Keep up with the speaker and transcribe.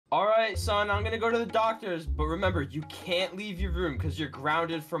All right, son, I'm gonna go to the doctor's, but remember, you can't leave your room because you're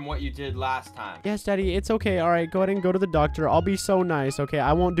grounded from what you did last time. Yes, Daddy, it's okay. All right, go ahead and go to the doctor. I'll be so nice, okay?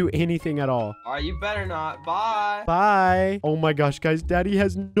 I won't do anything at all. All right, you better not. Bye. Bye. Oh my gosh, guys. Daddy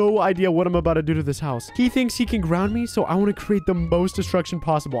has no idea what I'm about to do to this house. He thinks he can ground me, so I want to create the most destruction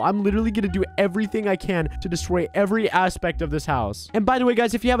possible. I'm literally going to do everything I can to destroy every aspect of this house. And by the way,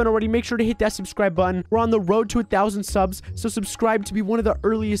 guys, if you haven't already, make sure to hit that subscribe button. We're on the road to 1,000 subs, so subscribe to be one of the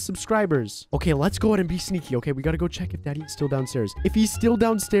earliest subscribers. Okay, let's go ahead and be sneaky, okay? We got to go check if Daddy's still downstairs. If he's still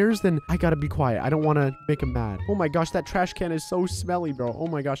downstairs, then I got to be quiet. I don't want to make him mad. Oh my gosh, that trash can is so smelly, bro. Oh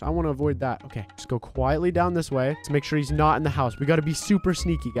my gosh, I want to avoid that. Okay, just go quietly down this way to make sure he's not in the house. We got to be super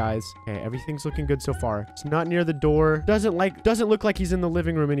sneaky, guys. Okay, everything's looking good so far. It's not near the door. Doesn't look like he's in the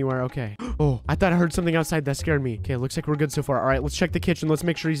living room anywhere. Okay. Oh, I thought I heard something outside that scared me. Okay, looks like we're good so far. All right, let's check the kitchen. Let's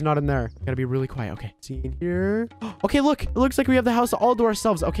make sure he's not in there. Gotta be really quiet. Okay, see in here. Okay, look, it looks like we have the house all to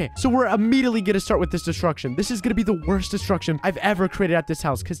ourselves. Okay, so we're immediately gonna start with this destruction. This is gonna be the worst destruction I've ever created at this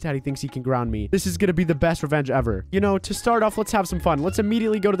house because Daddy thinks he can ground me. This is gonna be the best revenge ever. You know, to start off, let's have some fun. Let's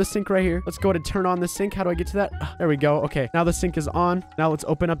immediately go to the sink right here. Let's go ahead and turn on the sink. How do I get to that? There we go. Okay, now the sink is on. Now let's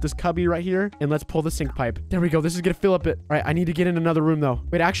open up this cubby right here and let's pull the sink pipe. There we go. This is gonna fill up it. All right, I need to get in another room though.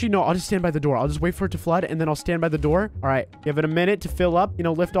 Wait, actually, no, I'll just stand by the door. I'll just wait for it to flood and then I'll stand by the door. All right, give it a minute to fill up, you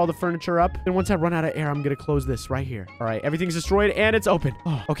know, lift all the furniture up. And once I run out of air, I'm gonna close this right here. All right, everything's destroyed and it's open.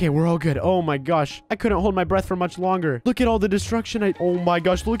 Oh, okay, we're all good. Oh my gosh, I couldn't hold my breath for much longer. Look at all the destruction. Oh my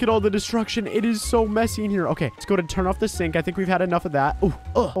gosh, look at all the destruction. It is so messy in here. Okay, let's go to turn off the sink. I think we've had enough of that.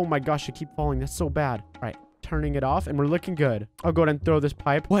 Oh my gosh, I keep falling. That's so bad. All right, turning it off and we're looking good. I'll go ahead and throw this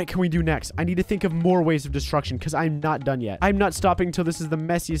pipe. What can we do next? I need to think of more ways of destruction because I'm not done yet. I'm not stopping until this is the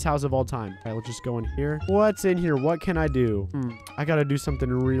messiest house of all time. All right, let's just go in here. What's in here? What can I do? I gotta do something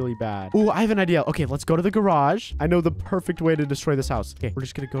really bad. Oh, I have an idea. Okay, let's go to the garage. I know the perfect way to destroy this house. Okay, we're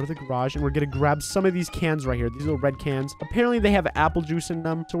just gonna go to the garage and we're gonna grab some of these cans right here. These little red cans. Apparently they have apple juice in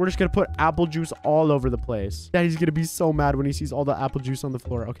them. So we're just gonna put apple juice all over the place. Daddy's gonna be so mad when he sees all the apple juice on the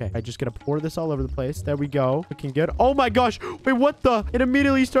floor. Okay, I just gotta pour this all over the place. There we go. Looking good. Oh my gosh. Wait, what the? It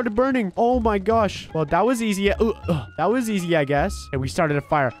immediately started burning. Oh my gosh. Well, that was easy. That was easy, I guess. Okay, we started a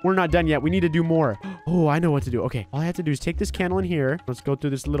fire. We're not done yet. We need to do more. Oh, I know what to do. Okay, all I have to do is take this candle in here. Let's go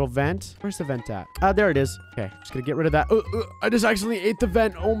through this little vent. Where's the vent at? There it is. Okay, just gonna get rid of that. I just accidentally ate the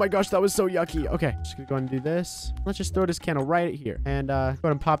vent. Oh my gosh, that was so yucky. Okay, just gonna go and do this. Let's just throw this candle right here. And go ahead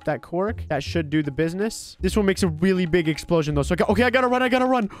and pop that cork. That should do the business. This one makes a really big explosion though. So okay, I gotta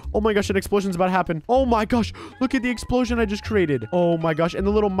run. Oh my gosh, an explosion's about to happen. Oh my gosh, look at the explosion I just created. Oh my gosh, and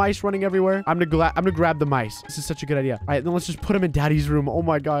the little mice running everywhere. I'm gonna grab the mice. This is such a good idea. All right, then let's just put him in Daddy's room. Oh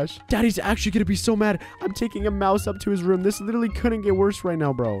my gosh, Daddy's actually gonna be so mad. I'm taking a mouse up to his room. This literally couldn't get worse right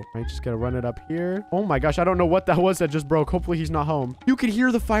now, bro. All right, just gotta run it up here. Oh my gosh, I don't know what that was that just broke. Hopefully he's not home. You can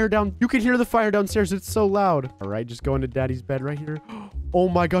hear the fire downstairs. It's so loud. All right, just go into Daddy's bed right here. Oh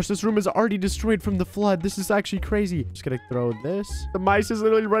my gosh, this room is already destroyed from the flood. This is actually crazy. Just gonna throw this. The mice is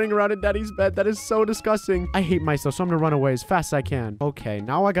literally running around in Daddy's bed. That is so disgusting. I hate mice though, so I'm gonna run away as fast as I can. Okay,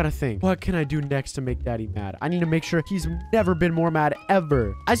 now I gotta think. What can I do next to make Daddy mad? I need to make sure he's never been more mad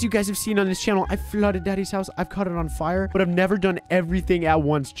ever. As you guys have seen on this channel, I've flooded Daddy's house. I've caught it on fire, but I've never done everything at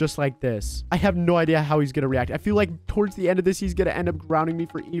once just like this. I have no idea how he's gonna react. I feel like towards the end of this, he's gonna end up grounding me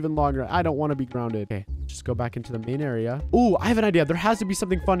for even longer. I don't want to be grounded. Okay, just go back into the main area. Oh, I have an idea. There has to be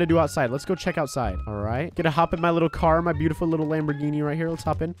something fun to do outside. Let's go check outside. All right, gonna hop in my little car, my beautiful little Lamborghini right here. Let's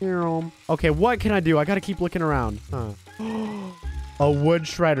hop in. Okay, what can I do? I gotta keep looking around. A wood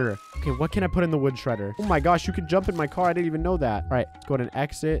shredder. Okay, what can I put in the wood shredder? Oh my gosh, you can jump in my car. I didn't even know that. All right, let's go ahead and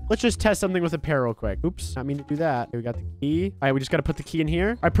exit. Let's just test something with a pair real quick. Oops, not mean to do that. Okay, we got the key. All right, we just got to put the key in here.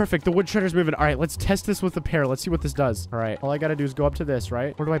 All right, perfect. The wood shredder's moving. All right, let's test this with a pair. Let's see what this does. All right, all I got to do is go up to this,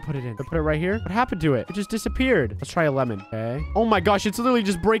 right? Where do I put it in? Do I put it right here? What happened to it? It just disappeared. Let's try a lemon. Okay. Oh my gosh, it's literally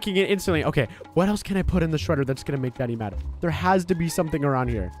just breaking it instantly. Okay, what else can I put in the shredder that's going to make Daddy mad? There has to be something around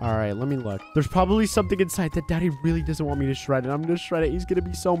here. All right, let me look. There's probably something inside that Daddy really doesn't want me to shred, and I'm going to shred it. He's going to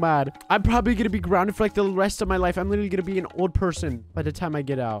be so mad. I'm probably going to be grounded for like the rest of my life. I'm literally gonna be an old person by the time I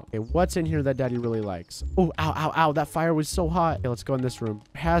get out. Okay, what's in here that Daddy really likes? Oh, ow. That fire was so hot. Okay, let's go in this room.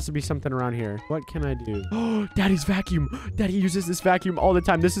 There has to be something around here. What can I do? Oh, Daddy's vacuum. Daddy uses this vacuum all the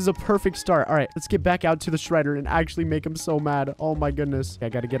time. This is a perfect start. All right, let's get back out to the shredder and actually make him so mad. Oh my goodness. Okay, I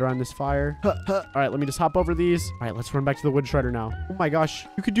gotta get around this fire. All right, let me just hop over these. All right, let's run back to the wood shredder now. Oh my gosh,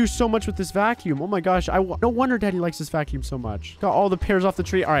 you could do so much with this vacuum. Oh my gosh, no wonder Daddy likes this vacuum so much. Got all the pears off the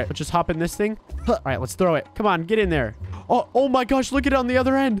tree. All right, let's just hop in this thing. All right, let's throw it. Come on, get in there. Oh my gosh, look at it on the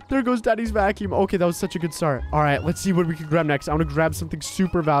other end. There goes Daddy's vacuum. Okay, that was such a good start. All right, let's see what we can grab next. I want to grab something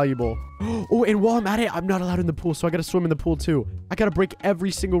super valuable. Oh, and while I'm at it, I'm not allowed in the pool, so I got to swim in the pool too. I got to break every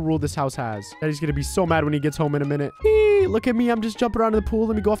single rule this house has. Daddy's going to be so mad when he gets home in a minute. Eee, look at me. I'm just jumping around in the pool.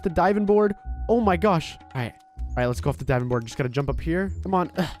 Let me go off the diving board. Oh my gosh. All right, let's go off the diving board. Just got to jump up here. Come on.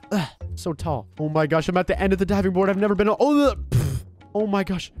 So tall. Oh my gosh, I'm at the end of the diving board. I've never been... Oh my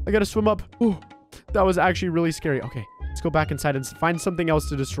gosh. I got to swim up. Ooh, that was actually really scary. Okay. Let's go back inside and find something else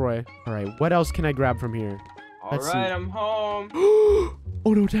to destroy. All right, what else can I grab from here? All right, I'm home.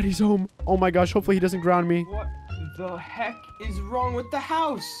 Oh no, Daddy's home. Oh my gosh, hopefully he doesn't ground me. What the heck is wrong with the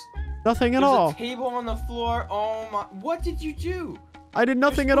house? Nothing at all. There's a table on the floor. Oh my, what did you do? I did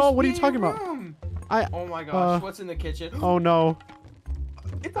nothing at all. What are you talking about? Oh my gosh, what's in the kitchen? Oh no.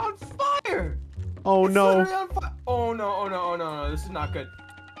 It's on fire. Oh it's no. On fire. Oh no, this is not good.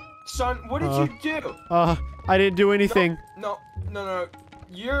 Son, what did you do? I didn't do anything. No.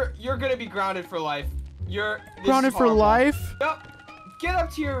 You're gonna be grounded for life. Grounded for life? Yep. Get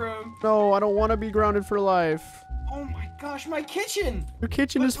up to your room. No, I don't want to be grounded for life. Oh my gosh, my kitchen. Your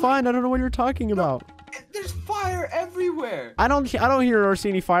kitchen is fine. I don't know what you're talking about. There's fire everywhere. I don't hear or see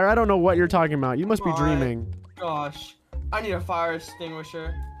any fire. I don't know what you're talking about. You must be dreaming. Gosh, I need a fire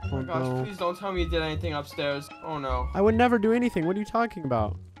extinguisher. Oh my gosh, please don't tell me you did anything upstairs. Oh no. I would never do anything. What are you talking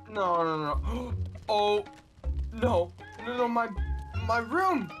about? No. Oh, no, my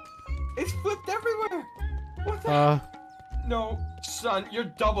room. It's flipped everywhere. What the? No, son, you're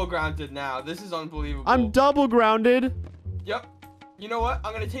double grounded now. This is unbelievable. I'm double grounded. Yep. You know what?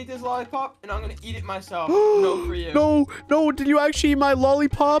 I'm gonna take this lollipop and I'm gonna eat it myself. No, for you. No, did you actually eat my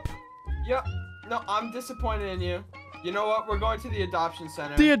lollipop? Yep. No, I'm disappointed in you. You know what? We're going to the adoption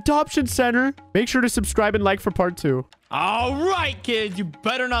center. The adoption center? Make sure to subscribe and like for part 2. All right, kids. You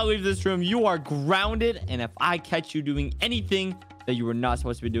better not leave this room. You are grounded. And if I catch you doing anything that you were not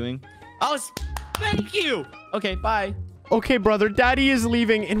supposed to be doing, I'll spank you. Okay, bye. Okay, brother. Daddy is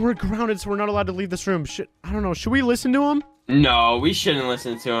leaving and we're grounded, so we're not allowed to leave this room. I don't know. Should we listen to him? No, we shouldn't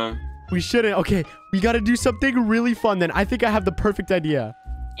listen to him. We shouldn't. Okay, we got to do something really fun then. I think I have the perfect idea.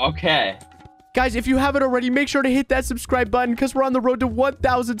 Okay. Guys, if you haven't already, make sure to hit that subscribe button because we're on the road to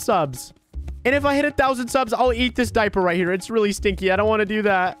 1,000 subs. And if I hit 1,000 subs, I'll eat this diaper right here. It's really stinky. I don't want to do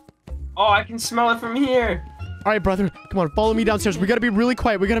that. Oh, I can smell it from here. All right, brother. Come on, follow me downstairs. We got to be really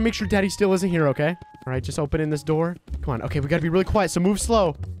quiet. We got to make sure Daddy still isn't here, okay? All right, just open in this door. Come on. Okay, we got to be really quiet, so move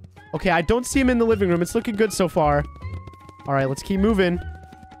slow. Okay, I don't see him in the living room. It's looking good so far. All right, let's keep moving.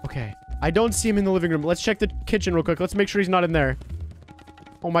 Okay, I don't see him in the living room. Let's check the kitchen real quick. Let's make sure he's not in there.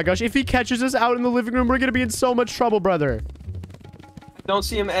 Oh my gosh, if he catches us out in the living room, we're gonna be in so much trouble, brother. Don't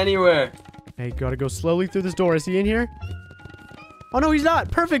see him anywhere. Hey, gotta go slowly through this door. Is he in here? Oh no, he's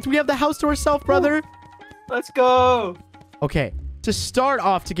not. Perfect. We have the house to ourselves, brother. Ooh. Let's go. Okay, to start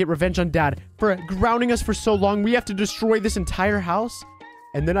off, to get revenge on Dad for grounding us for so long, we have to destroy this entire house.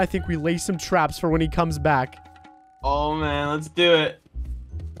 And then I think we lay some traps for when he comes back. Oh man, let's do it.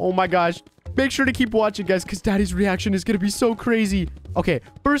 Oh my gosh. Make sure to keep watching, guys, because Daddy's reaction is going to be so crazy. Okay,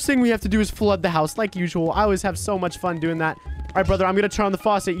 first thing we have to do is flood the house like usual. I always have so much fun doing that. All right, brother, I'm going to turn on the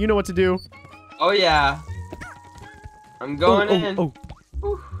faucet. You know what to do. Oh, yeah. I'm going in.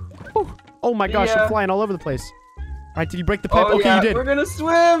 Oh my gosh, I'm flying all over the place. All right, did you break the pipe? Okay, you did. We're going to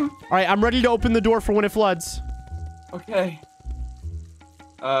swim. All right, I'm ready to open the door for when it floods. Okay.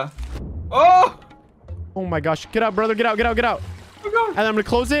 Oh! Oh my gosh. Get out, brother. Get out, get out, get out. Oh, God. And I'm going to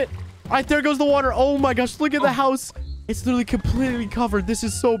close it. All right, there goes the water. Oh my gosh, look at the house. It's literally completely covered. This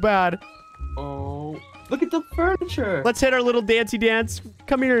is so bad. Oh, look at the furniture. Let's hit our little dancey dance.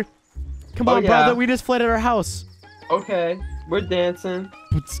 Come here. Come on, brother. We just flooded our house. Okay, we're dancing.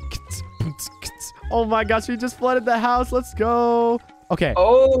 Oh my gosh, we just flooded the house. Let's go. Okay.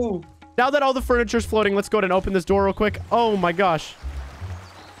 Oh. Now that all the furniture's floating, let's go ahead and open this door real quick. Oh my gosh.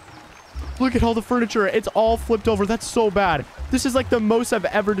 Look at all the furniture. It's all flipped over. That's so bad. This is like the most I've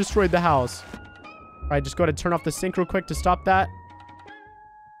ever destroyed the house. All right, just go ahead and turn off the sink real quick to stop that.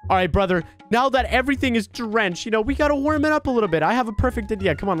 All right, brother. Now that everything is drenched, you know, we got to warm it up a little bit. I have a perfect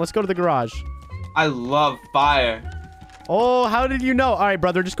idea. Come on, let's go to the garage. I love fire. Oh, how did you know? All right,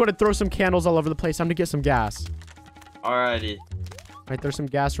 brother. Just go ahead and throw some candles all over the place. I'm going to get some gas. Alrighty. All right, there's some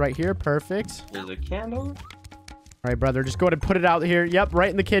gas right here. Perfect. There's a candle. All right, brother. Just go ahead and put it out here. Yep, right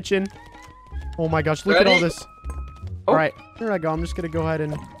in the kitchen. Oh my gosh, look at all this. All right, here I go. I'm just gonna go ahead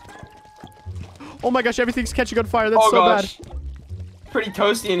and... Oh my gosh, everything's catching on fire. That's so bad. Pretty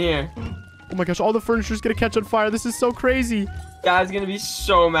toasty in here. Oh my gosh, all the furniture's gonna catch on fire. This is so crazy. Dad's gonna be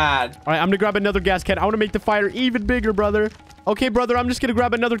so mad. All right, I'm gonna grab another gas can. I want to make the fire even bigger, brother. Okay, brother, I'm just gonna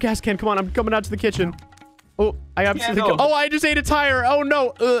grab another gas can. Come on, I'm coming out to the kitchen. Oh, I absolutely. Oh, I just ate a tire. Oh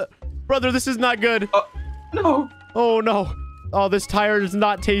no, brother, this is not good. No. Oh no. Oh, this tire is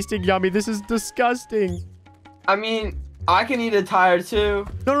not tasting yummy. This is disgusting. I mean, I can eat a tire too.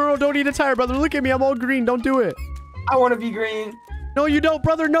 No, don't eat a tire, brother. Look at me. I'm all green. Don't do it. I want to be green. No, you don't,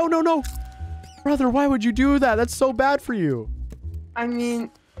 brother. No. Brother, why would you do that? That's so bad for you. I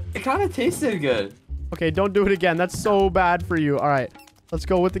mean, it kind of tasted good. Okay, don't do it again. That's so bad for you. All right. Let's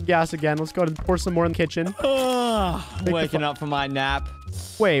go with the gas again. Let's go and pour some more in the kitchen. Waking up from my nap.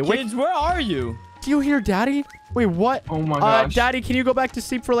 Wait. Kids, where are you? Do you hear Daddy? Wait, what? Oh my gosh. Daddy, can you go back to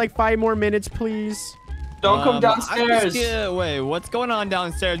sleep for like 5 more minutes, please? Don't come downstairs. Wait, what's going on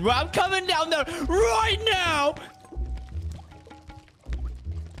downstairs? Well, I'm coming down there right now.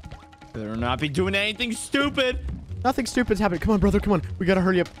 Better not be doing anything stupid. Nothing stupid's happening. Come on, brother. Come on. We gotta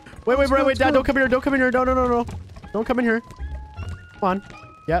hurry up. Wait, Dad. Don't come here. Don't come in here. No. Don't come in here. Come on.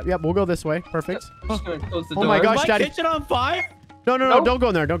 Yep. We'll go this way. Perfect. I'm just gonna close the door. Oh my gosh, Is my Daddy. kitchen on fire? No. Don't go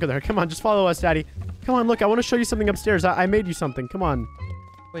in there. Don't go there. Come on. Just follow us, Daddy. Come on. Look, I want to show you something upstairs. I made you something. Come on.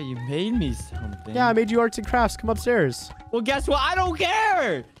 Wait, you made me something? Yeah, I made you arts and crafts. Come upstairs. Well, guess what? I don't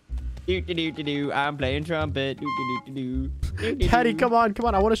care. I'm playing trumpet. Daddy, come on.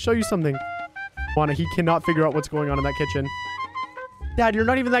 I want to show you something. Juana, he cannot figure out what's going on in that kitchen. Dad, you're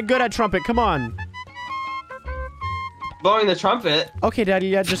not even that good at trumpet. Come on. Blowing the trumpet. Okay, Daddy.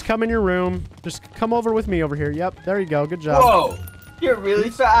 Yeah, just come in your room. Just come over with me over here. Yep, there you go. Good job. Whoa, you're really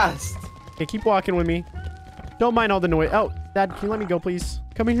fast. Okay, keep walking with me. Don't mind all the noise. Oh, Dad, can you let me go, please?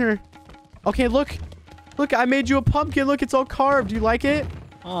 Come in here. Okay, look. Look, I made you a pumpkin. Look, it's all carved. Do you like it?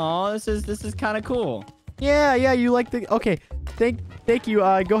 Oh, this is kind of cool. Yeah, you like the... Okay, thank you.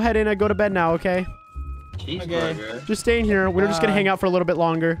 Go ahead and go to bed now, okay? Cheeseburger. Just stay in here. We're just gonna hang out for a little bit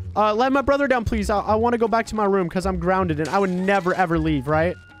longer. Let my brother down, please. I want to go back to my room because I'm grounded and I would never, ever leave,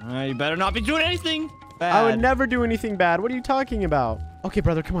 right? You better not be doing anything bad. I would never do anything bad. What are you talking about? Okay,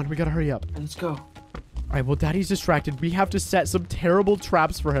 brother, come on. We gotta hurry up. Let's go. All right, well, Daddy's distracted. We have to set some terrible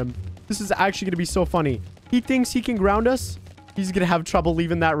traps for him. This is actually gonna be so funny. He thinks he can ground us. He's gonna have trouble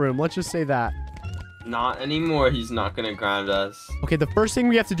leaving that room. Let's just say that. Not anymore. He's not gonna ground us. Okay, the first thing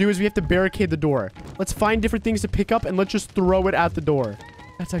we have to do is we have to barricade the door. Let's find different things to pick up and let's just throw it at the door.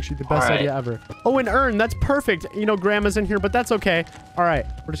 That's actually the best idea ever. Oh, an urn. That's perfect. You know, Grandma's in here, but that's okay. All right,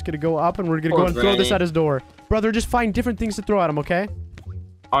 we're just gonna go up and we're gonna go and throw this at his door. Brother, just find different things to throw at him, okay?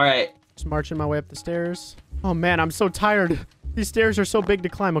 All right. Just marching my way up the stairs. Oh, man, I'm so tired. These stairs are so big to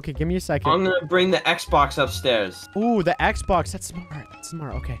climb. Okay, give me a second. I'm gonna bring the Xbox upstairs. Ooh, the Xbox. That's smart. That's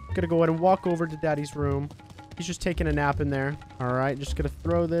smart. Okay. Gonna go ahead and walk over to Daddy's room. He's just taking a nap in there. All right. Just gonna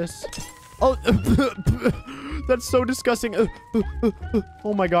throw this. Oh, that's so disgusting.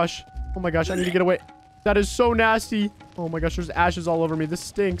 Oh my gosh. Oh my gosh. I need to get away. That is so nasty. Oh my gosh. There's ashes all over me. This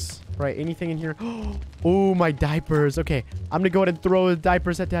stinks. All right. Anything in here? Oh, my diapers. Okay. I'm gonna go ahead and throw the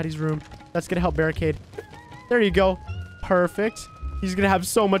diapers at Daddy's room. That's gonna help barricade. There you go. Perfect. He's gonna have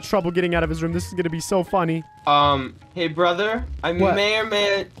so much trouble getting out of his room. This is gonna be so funny. Hey brother, I may or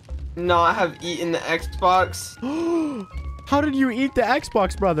may not have eaten the Xbox. How did you eat the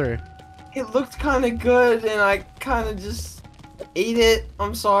Xbox, brother? It looked kind of good, and I kind of just ate it.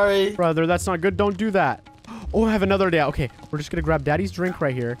 I'm sorry. Brother, that's not good. Don't do that. Oh, I have another idea. Okay, we're just gonna grab Daddy's drink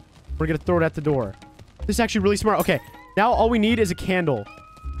right here. We're gonna throw it at the door. This is actually really smart. Okay, now all we need is a candle.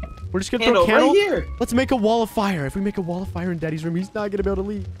 We're just gonna throw a candle. Right here. Let's make a wall of fire. If we make a wall of fire in Daddy's room, he's not gonna be able to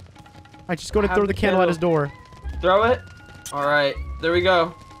leave. All right, just go to throw the candle at his door. Throw it. All right, there we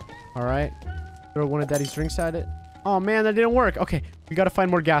go. All right, throw one of Daddy's drinks at it. Oh man, that didn't work. Okay, we gotta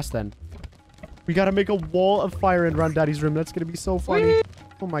find more gas then. We gotta make a wall of fire in around Daddy's room. That's gonna be so funny. Whee!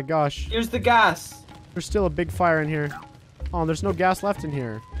 Oh my gosh. Here's the gas. There's still a big fire in here. Oh, there's no gas left in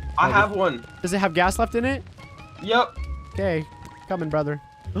here. I have one. Does it have gas left in it? Yep. Okay, coming, brother.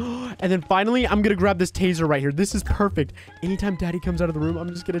 And then finally, I'm gonna grab this taser right here. This is perfect. Anytime Daddy comes out of the room, I'm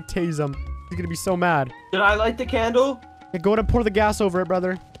just gonna tase him. He's gonna be so mad. Did I light the candle? Yeah, go ahead and pour the gas over it,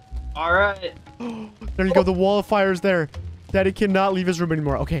 brother. All right. There you go. The wall of fire is there. Daddy cannot leave his room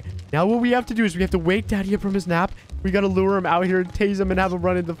anymore. Okay, now what we have to do is we have to wake Daddy up from his nap. We gotta lure him out here and tase him and have him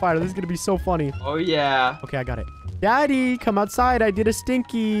run into the fire. This is gonna be so funny. Oh, yeah. Okay, I got it. Daddy, come outside. I did a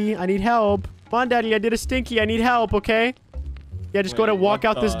stinky. I need help. Come on, Daddy. I did a stinky. I need help, okay? Yeah, just go ahead and walk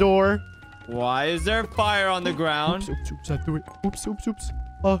out this door. Why is there fire on the ground? Oops. I threw it. Oops.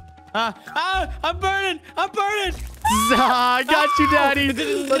 I'm burning. I got you, Daddy.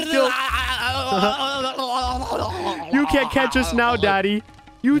 Let's go. You can't catch us now, Daddy.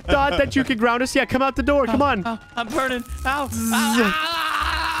 You thought that you could ground us? Yeah, come out the door. Come on. I'm burning. Ow.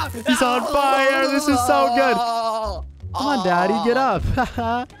 He's on fire. This is so good. Come on, Daddy. Get up.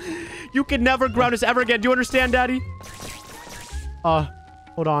 You can never ground us ever again. Do you understand, Daddy?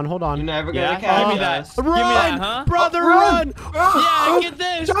 Hold on. You're never gonna Yeah, catch give me that. us. Give me that, huh? Brother, run! Yeah, get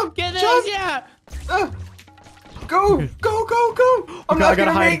this. Jump, Get this, jump. yeah. Go! I'm not gotta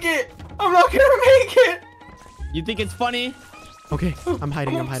gonna hide. make it. I'm not gonna make it. You think it's funny? Okay, I'm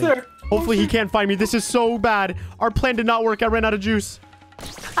hiding. I'm hiding. There. Hopefully he can't find me. This is so bad. Our plan did not work. I ran out of juice.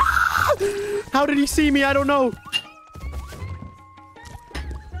 How did he see me? I don't know.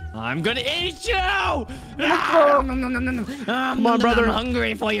 I'm gonna eat you! Come on, brother. I'm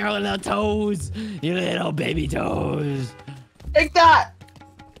hungry for your little toes. Your little baby toes. Take that.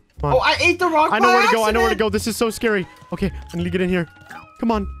 Come on. Oh, I ate the rock. I know where to go. by I know where to accident. go. This is so scary. Okay, I need to get in here. Come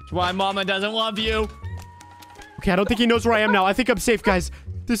on. That's why Mama doesn't love you. Okay, I don't think he knows where I am now. I think I'm safe, guys.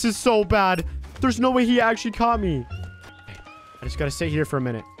 This is so bad. There's no way he actually caught me. Okay, I just gotta sit here for a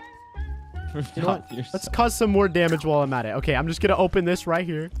minute. You know what? Let's cause some more damage while I'm at it. Okay, I'm just gonna open this right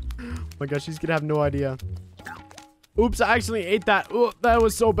here. Oh my gosh, he's gonna have no idea. Oops, I actually ate that. Oh, that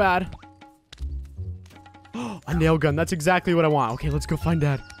was so bad. A nail gun. That's exactly what I want. Okay, let's go find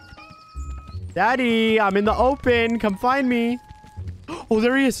Dad. Daddy, I'm in the open. Come find me. Oh,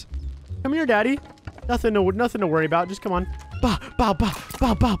 there he is. Come here, Daddy. Nothing to worry about. Just come on. Bah, bah, bah,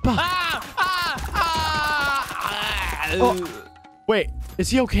 bah, bah, bah. Oh, wait, is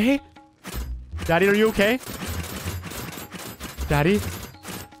he okay? Daddy, are you okay? Daddy?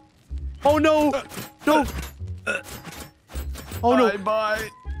 Oh no! No! Oh no! Bye.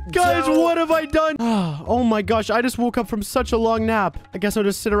 Guys, what have I done? Oh my gosh, I just woke up from such a long nap. I guess I'll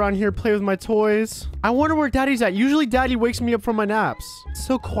just sit around here, play with my toys. I wonder where Daddy's at. Usually Daddy wakes me up from my naps. It's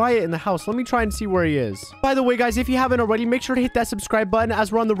so quiet in the house. Let me try and see where he is. By the way, guys, if you haven't already, make sure to hit that subscribe button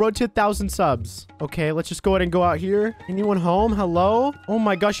as we're on the road to 1,000 subs. Okay, let's just go ahead and go out here. Anyone home? Hello? Oh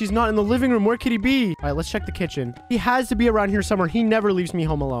my gosh, he's not in the living room. Where could he be? All right, let's check the kitchen. He has to be around here somewhere. He never leaves me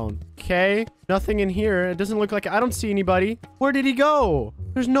home alone. Okay, nothing in here. It doesn't look like I don't see anybody. Where did he go?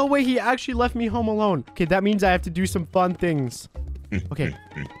 There's no way he actually left me home alone. Okay, that means I have to do some fun things. Okay.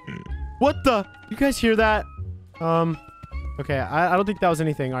 What the? You guys hear that? Okay, I don't think that was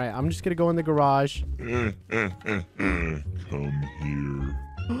anything. All right, I'm just gonna go in the garage. Come here.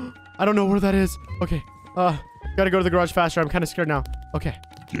 I don't know where that is. Okay, gotta go to the garage faster. I'm kind of scared now. Okay.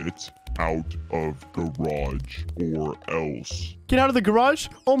 Get out of garage or else. Get out of the garage?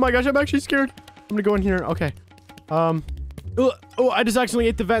 Oh my gosh, I'm actually scared. I'm gonna go in here. Okay. Oh, I just accidentally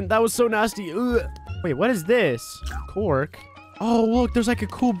ate the vent. That was so nasty. Ugh. Wait, what is this? Cork. Oh, look, there's like a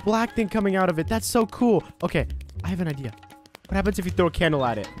cool black thing coming out of it. That's so cool. Okay, I have an idea. What happens if you throw a candle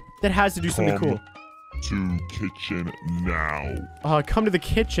at it? That has to do something cool. To kitchen now. Come to the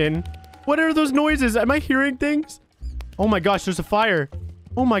kitchen. What are those noises? Am I hearing things? Oh my gosh, there's a fire.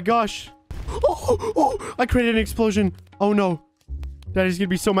 Oh my gosh. Oh, I created an explosion. Oh no. Daddy's gonna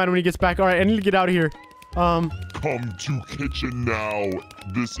be so mad when he gets back. All right, I need to get out of here. Come to kitchen now.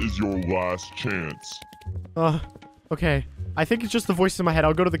 This is your last chance. Okay. I think it's just the voice in my head.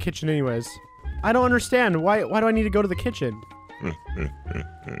 I'll go to the kitchen anyways. I don't understand. Why do I need to go to the kitchen?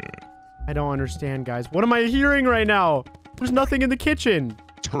 I don't understand, guys. What am I hearing right now? There's nothing in the kitchen.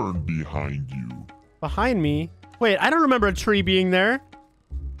 Turn behind you. Behind me? Wait, I don't remember a tree being there.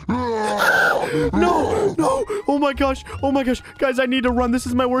 No! Oh my gosh. Guys, I need to run. This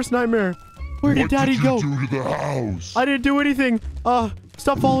is my worst nightmare. Where did Daddy go? What did you do to the house? I didn't do anything.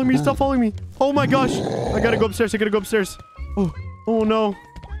 Stop following me. Oh my gosh. I gotta go upstairs. Oh no.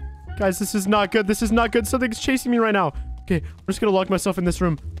 Guys, this is not good. Something's chasing me right now. Okay, I'm just gonna lock myself in this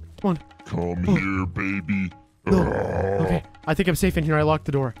room. Come on. Come here, baby. No. Okay, I think I'm safe in here. I locked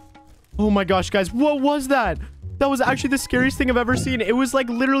the door. Oh my gosh, guys. What was that? That was actually the scariest thing I've ever seen. It was like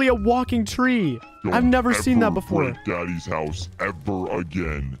literally a walking tree. I've never seen that before. Don't break Daddy's house ever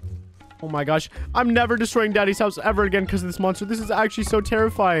again. Oh my gosh. I'm never destroying Daddy's house ever again because of this monster. This is actually so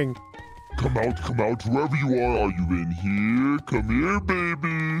terrifying. Come out, whoever you are you in here? Come here,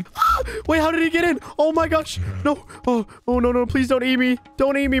 baby. Wait, how did he get in? Oh my gosh. No. Oh no, please don't eat me.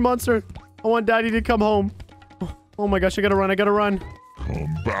 Don't eat me, monster. I want Daddy to come home. Oh my gosh, I gotta run.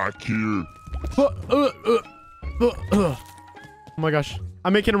 Come back here. Oh my gosh.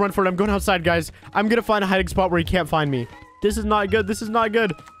 I'm making a run for it. I'm going outside, guys. I'm gonna find a hiding spot where he can't find me. This is not good. Okay,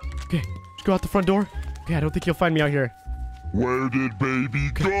 let's go out the front door. Okay, I don't think he'll find me out here. Where did baby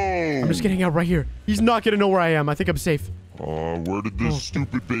go? I'm just getting out right here. He's not gonna know where I am. I think I'm safe. Where did this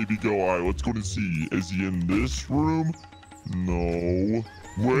stupid baby go? All right, let's go to see. Is he in this room? No.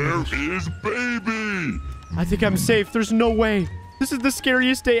 Where is baby? I think I'm safe. There's no way. This is the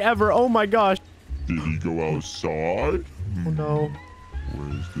scariest day ever. Oh my gosh. Did he go outside? Oh no.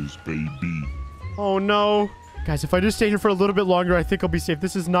 Where's this baby? Oh no. Guys, if I just stay here for a little bit longer, I think I'll be safe.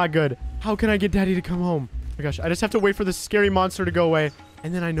 This is not good. How can I get Daddy to come home? Oh my gosh, I just have to wait for this scary monster to go away.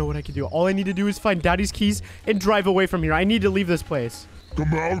 And then I know what I can do. All I need to do is find Daddy's keys and drive away from here. I need to leave this place.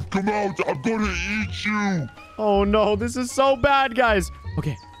 Come out, come out. I'm gonna eat you. Oh no, this is so bad, guys.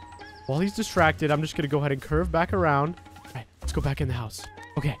 Okay, while he's distracted, I'm just gonna go ahead and curve back around. All right, let's go back in the house.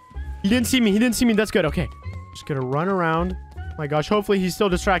 Okay, he didn't see me. He didn't see me. That's good. Okay, just gonna run around. Oh my gosh, hopefully he's still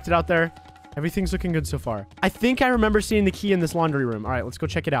distracted out there. Everything's looking good so far. I think I remember seeing the key in this laundry room. All right, let's go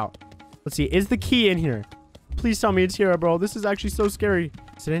check it out. Let's see. Is the key in here? Please tell me it's here, bro. This is actually so scary.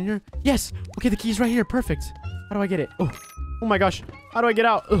 Is it in here? Yes. Okay, the key's right here. Perfect. How do I get it? Oh my gosh. How do I get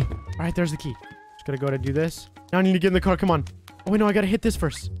out? All right, there's the key. Just gotta go to do this. Now I need to get in the car. Come on. Oh, wait, no. I gotta hit this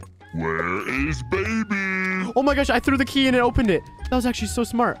first. Where is baby? Oh my gosh. I threw the key and it opened it. That was actually so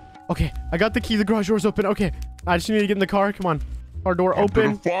smart. Okay, I got the key. The garage door's open. Okay, I just need to get in the car. Come on. Car door open.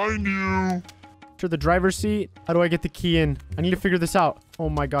 I'm gonna find you. To the driver's seat. How do I get the key in? I need to figure this out. Oh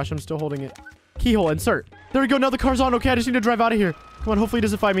my gosh, I'm still holding it. Keyhole, insert. There we go. Now the car's on. Okay, I just need to drive out of here. Come on, hopefully he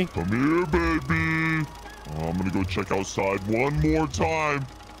doesn't find me. Come here, baby. Oh, I'm gonna go check outside one more time.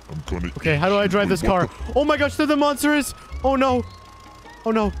 I'm gonna. Okay, how do I drive this car? Oh my gosh, there the monster is. Oh no.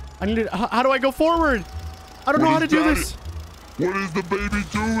 Oh no. I need to. How do I go forward? I don't know how to do this. What is the baby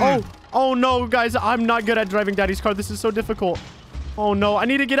doing? Oh no, guys. I'm not good at driving Daddy's car. This is so difficult. Oh no, I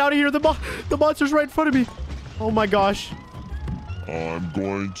need to get out of here. The monster's right in front of me. Oh my gosh. I'm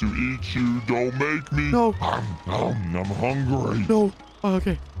going to eat you. Don't make me. No. I'm hungry. No. Oh,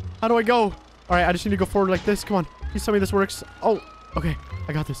 okay. How do I go? All right, I just need to go forward like this. Come on. Please tell me this works. Oh, okay.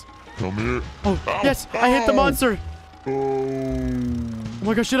 I got this. Come here. Oh, ow, yes. I hit the monster. Oh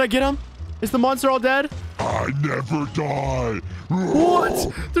my gosh, did I get him? Is the monster all dead? I never die.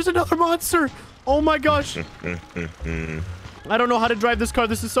 What? There's another monster. Oh my gosh. I don't know how to drive this car.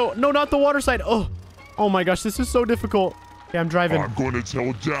 This is so... No, not the water side. Oh my gosh. This is so difficult. Okay, I'm driving. I'm going to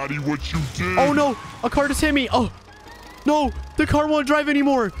tell Daddy what you did. Oh no. A car just hit me. Oh. No. The car won't drive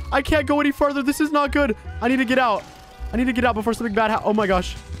anymore. I can't go any farther. This is not good. I need to get out. I need to get out before something bad happens. Oh my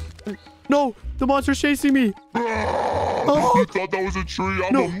gosh. No. The monster's chasing me. You thought that was a tree?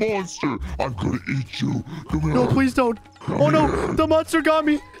 I'm a monster. I'm going to eat you. Come here. No, please don't. Oh no. The monster got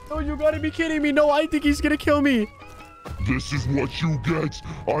me. No, you gotta be kidding me. No, I think he's gonna kill me. This is what you get.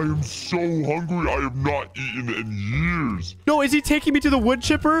 I am so hungry. I have not eaten in years. No, is he taking me to the wood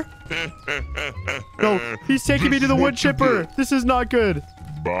chipper? No, he's taking me to the wood chipper. This is not good.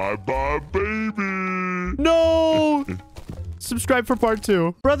 Bye-bye, baby. No. Subscribe for part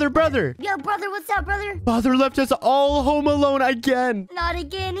 2. Brother. Yo, brother, what's up, brother? Father left us all home alone again. Not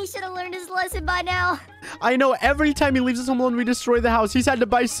again. He should have learned his lesson by now. I know. Every time he leaves us home alone, we destroy the house. He's had to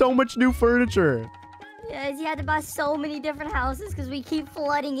buy so much new furniture. Yes, he had to buy so many different houses because we keep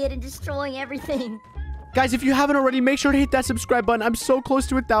flooding it and destroying everything. Guys, if you haven't already, make sure to hit that subscribe button. I'm so close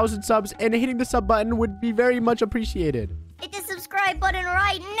to 1,000 subs, and hitting the sub button would be very much appreciated. Hit the subscribe button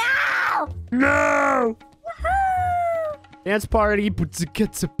right now! No! Woohoo! Dance party.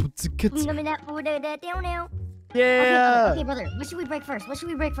 Yeah. Okay, brother. What should we break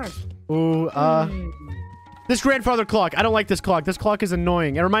first? Ooh, this grandfather clock. I don't like this clock. This clock is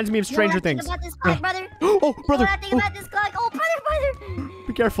annoying. It reminds me of Stranger Things. About this clock, brother? Oh, brother. You know what I think about this clock? Oh, brother.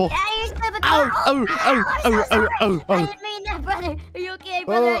 Be careful. Yeah, here's the Ow, I didn't mean that, brother. Are you okay,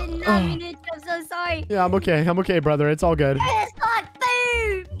 brother? I did not mean it. I'm so sorry. Yeah, I'm okay, brother. It's all good. Here's this clock.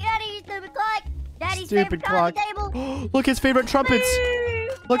 Boom. Get out of here, stupid clock. Daddy's Stupid favorite clock. Table. Look, his favorite trumpets.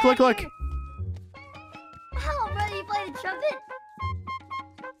 Look. Oh, brother, you play the trumpet?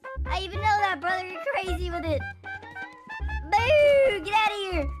 I even know that, brother. You're crazy with it. Boom! Get out of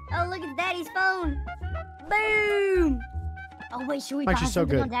here. Oh, look at Daddy's phone. Boom! Oh, wait, should we buy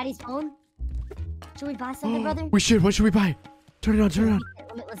something on Daddy's phone? Should we buy something, brother? We should. What should we buy? Turn it on.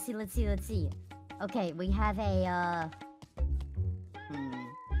 Let's see. Okay, we have a,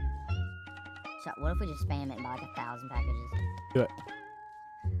 So, what if we just spam it and buy like 1,000 packages? Do it.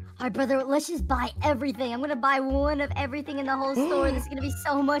 Alright, brother, let's just buy everything. I'm gonna buy one of everything in the whole store. This is gonna be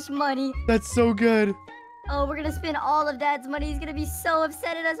so much money. That's so good. Oh, we're gonna spend all of Dad's money. He's gonna be so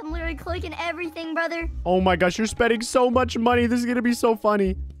upset at us. I'm literally clicking everything, brother. Oh my gosh, you're spending so much money. This is gonna be so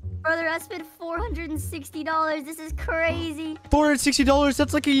funny. Brother, I spent $460. This is crazy. $460?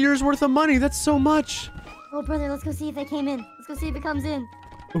 That's like a year's worth of money. That's so much. Oh, brother, let's go see if they came in. Let's go see if it comes in.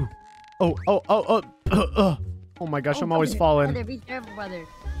 Oh my gosh, I'm always falling. Brother, be careful, brother.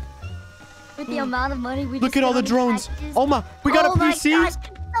 With the amount of money we Look at all the drones. Oh my, we got a PC? Oh my gosh,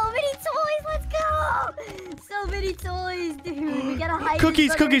 so many toys. Let's go. so many toys, dude. We gotta hide.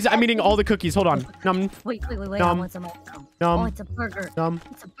 Cookies, cookies. I'm eating all the cookies. Hold on. Num. Wait. I Num. want some. Num. Oh, it's a burger. Num.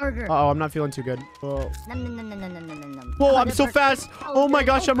 It's a burger. Uh oh, I'm not feeling too good. Whoa. Num. Whoa, I'm the so burger. fast. Oh my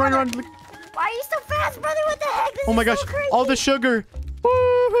gosh, I'm running brother. around. Why are you so fast, brother? What the heck? This Oh my is gosh, so crazy. all the sugar.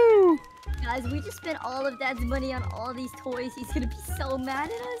 Woohoo! Guys, we just spent all of Dad's money on all these toys. He's gonna be so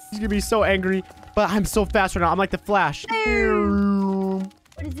mad at us. He's gonna be so angry. But I'm so fast right now. I'm like the Flash.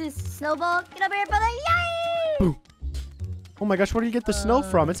 What is this? Snowball? Get over here, brother. Yay! Boom. Oh my gosh, where do you get the snow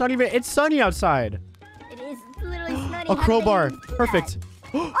from? It's not even, it's sunny outside. It is literally sunny. A crowbar. How did they even do Perfect.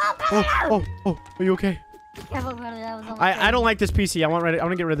 that? Oh, are you okay? Careful, brother. That was almost I don't like this PC. I want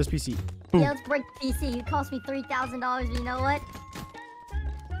to get rid of this PC. Boom. Yeah, let's break the PC. It cost me $3,000, but you know what?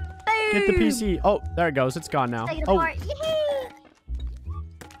 Get the Boom! PC. Oh, there it goes. It's gone now. Take it Oh, apart. Yee!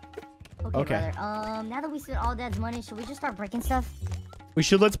 Okay. Brother. Now that we spent all Dad's money, should we just start breaking stuff? we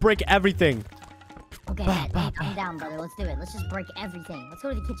should. Let's break everything. Okay, Bah, bah, Dad, I'm down, brother. Let's do it. Let's just break everything. Let's go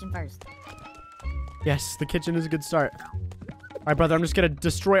to the kitchen first. Yes, the kitchen is a good start. All right, brother. I'm just gonna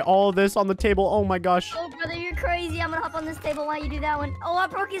destroy all of this on the table. Oh my gosh. Oh, brother, you're crazy. I'm gonna hop on this table while you do that one. Oh, I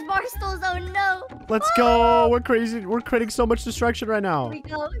broke his bar stools. Oh, no. Let's go. We're crazy. We're creating so much destruction right now. Here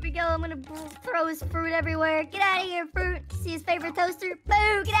we go. I'm gonna throw his fruit everywhere. Get out of here, fruit. See his favorite toaster?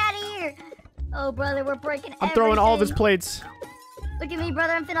 Boo! Get out of here. Oh, brother, we're breaking I'm throwing all of his everything. plates. Look at me,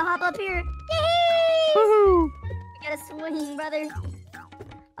 brother. I'm finna hop up here. Yee! Woohoo! We gotta swing, brother.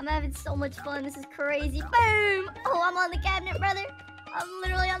 I'm having so much fun. This is crazy. Boom! Oh, I'm on the cabinet, brother. I'm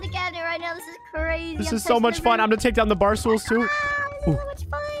literally on the cabinet right now. This is crazy. This I'm is so touching much the fun. roof. I'm gonna take down the bar stools too. Ah, this is so much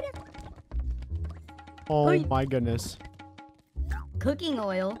fun. Oh Hey. my goodness. Cooking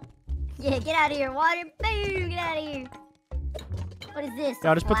oil. Yeah, get out of here. Water. Boom! Get out of here. What is this? Yeah, A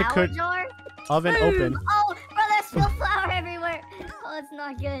I'll just put the flour cook- jar? Oven Boom! open. Oh, brother, I spilled flour everywhere. Oh, that's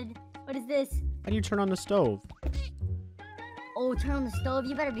not good. What is this? How do you turn on the stove? Oh, turn on the stove.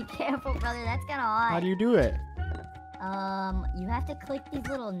 You better be careful, brother. That's kind of hot. How do you do it? You have to click these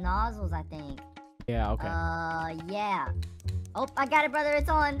little nozzles, I think. Yeah, okay. Yeah. Oh, I got it, brother. It's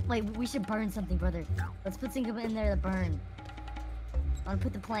on. Wait, we should burn something, brother. Let's put something in there to burn. I'm gonna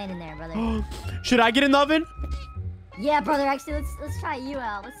put the plant in there, brother. Should I get in the oven? Yeah, brother. Actually, let's try you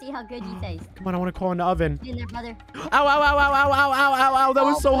out. Let's see how good you taste. Come on, I want to call in the oven. Get in there, brother. Ow, ow, ow, ow, ow, ow, ow, ow, ow. That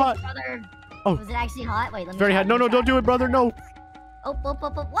was so wait, hot. brother. Oh. Was it actually hot? Wait, let me Very try hot. it, No, let no, me don't try do it, brother. No. Oh.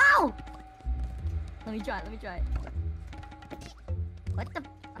 Wow! Let me try it. What the?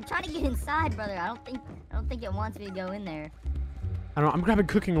 I'm trying to get inside, brother. I don't think it wants me to go in there. I don't know. I'm grabbing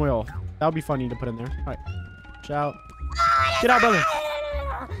cooking oil. That would be funny to put in there. All right. Watch out. Get out, brother.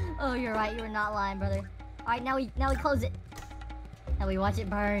 Oh, you're right. You were not lying, brother. All right, now we close it. Now we watch it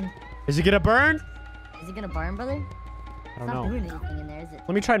burn. Is it gonna burn? Is it gonna burn, brother? I It's don't not know. doing anything in there, is it? Let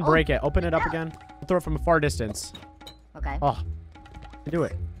me try and Oh, break it. Open it up yeah. again. I'll throw it from a far distance. Okay. Oh. Do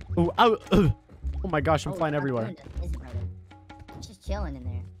it. Ooh, ow, ugh. Oh my gosh, I'm Oh, flying it's not everywhere. doing nothing, is it, brother? It's just chilling in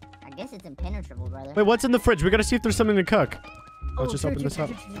there. I guess it's impenetrable, brother. Wait, what's in the fridge? We gotta see if there's something to cook. Let's just true, open this true,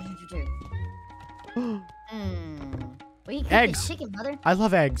 up. true. We can cook Eggs. this chicken, brother. I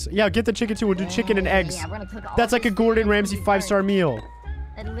love eggs. Yeah, get the chicken too. We'll do chicken and eggs. Yeah, we're gonna cook all That's like a this Gordon food Ramsay until we 5-star burn. meal.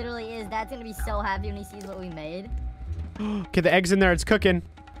 It literally is. Dad's gonna be so happy when he sees what we made. Okay, the egg's in there. It's cooking.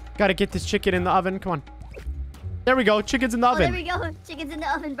 Gotta get this chicken in the oven. Come on. There we go. Chicken's in the Oh, there oven. we go. Chicken's in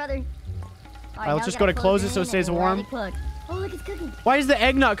the oven, brother. All let's now just we go gotta to close it so it in stays and warm. let it cook. Oh, look, it's cooking. Why is the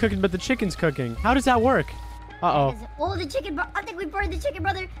egg not cooking but the chicken's cooking? How does that work? Uh-oh. Oh, the chicken. I think we burned the chicken,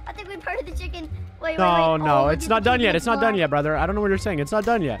 brother. I think we burned the chicken. Wait. No, Oh, no. look It's at not the done chicken yet. It's not done black. yet, brother. I don't know what you're saying. It's not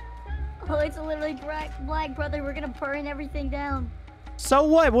done yet. Oh, it's literally black, brother. We're gonna burn everything down. So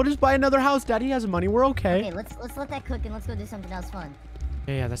what? We'll just buy another house. Daddy has money. We're okay. Okay, let's let that cook and let's go do something else fun.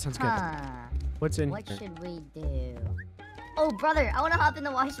 Yeah, that sounds good. Huh. What's in What here? should we do? Oh, brother, I want to hop in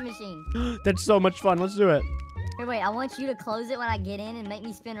the washing machine. That's so much fun. Let's do it. Here, wait, I want you to close it when I get in and make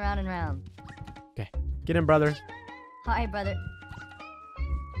me spin round and round. Okay. Get in, brother. All right, brother.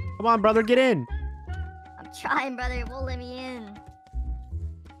 Come on, brother. Get in. I'm trying, brother. It won't let me in.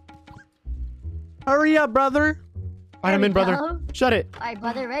 Hurry up, brother. All right, I'm There in, we brother. go. Shut it. All right,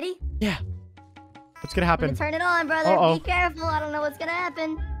 brother, ready? Yeah. What's gonna I'm happen? gonna turn it on, brother. Uh-oh. Be careful. I don't know what's gonna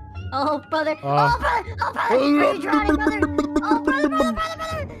happen. Oh, brother. Uh. Oh, brother. Oh, brother. Are you drowning, brother? Oh, brother.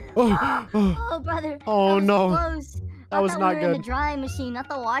 Oh, oh. Oh, brother. Oh, that was no. Close. That I was thought not we were in good. the drying machine, not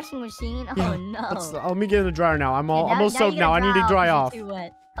the washing machine. Yeah, Oh, no. let me get in the dryer now. I'm Yeah, almost soaked you now. I gotta need to dry off off. 'cause you're too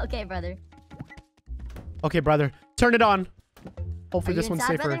wet. Okay, brother. Okay, brother. Turn it on. Hopefully Are you this one's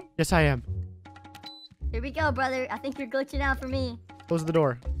inside, safer. brother? Yes, I am. Here we go, brother. I think you're glitching out for me. Close the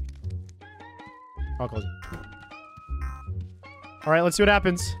door. I'll close it. All right, let's see what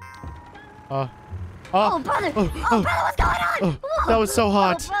happens. Oh, brother. Oh, brother, what's going on? Whoa. That was so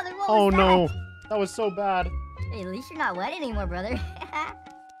hot. Oh, brother, what Oh was no. That was so bad. Hey, at least you're not wet anymore, brother.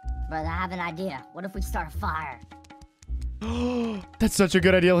 Brother, I have an idea. What if we start a fire? That's such a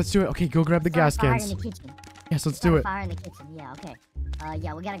good idea. Let's do it. Okay, go grab the gas Start a fire cans. in the kitchen. Yes, let's Start do a it. fire in the kitchen. Yeah, okay.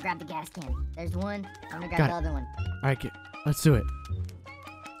 Yeah, we gotta grab the gas can. There's one. I'm gonna grab Got the it. other one. All right, let's do it.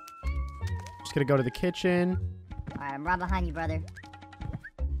 Just gonna go to the kitchen. All right, I'm right behind you, brother.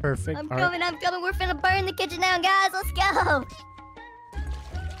 Perfect. I'm All right. coming. We're finna burn the kitchen down, guys. Let's go.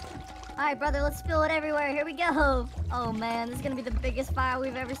 All right, brother, let's spill it everywhere. Here we go. Oh, man, this is gonna be the biggest fire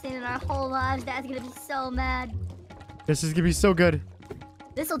we've ever seen in our whole lives. Dad's gonna be so mad. This is gonna be so good.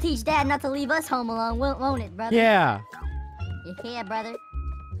 This'll teach Dad not to leave us home alone, won't it, brother? Yeah. Yeah, brother.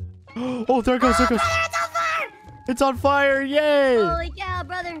 Oh, there it goes. There it goes. Brother, it's on fire! It's on fire. Yay. Holy cow,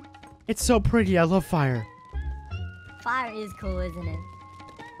 brother. It's so pretty. I love fire. Fire is cool, isn't it?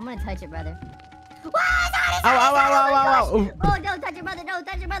 I'm gonna touch it, brother. Whoa, Ow, ow, ow, ow, ow, ow. Oh, don't touch it, brother. Don't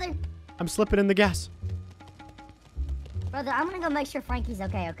touch it, brother. I'm slipping in the gas. Brother, I'm gonna go make sure Frankie's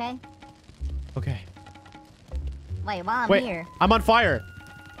okay, okay? Okay. Wait, while I'm Wait, here. I'm on fire.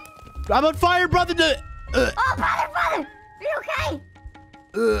 I'm on fire, brother. Oh, brother! Are you okay?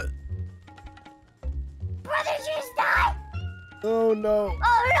 Brother, did you just die? Oh, no.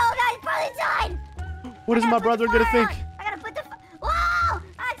 Oh, no, guys, brother died! What is my brother gonna think? I gotta put the Whoa! I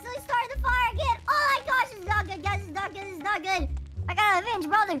actually started the fire again! Oh my gosh, this is not good, guys. This is not good. This is not good. I gotta avenge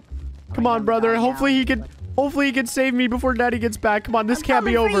brother. Come on, brother. Hopefully he can save me before Daddy gets back. Come on, this can't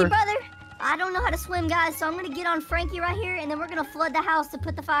be coming for over. you, brother. I don't know how to swim, guys, so I'm gonna get on Frankie right here, and then we're gonna flood the house to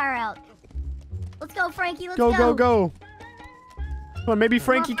put the fire out. Let's go, Frankie. Let's go. Go. Come on, maybe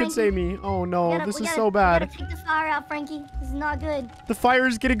Frankie can Frankie. save me. Oh no, this is so We bad. gotta take the fire out, Frankie. This is not good. The fire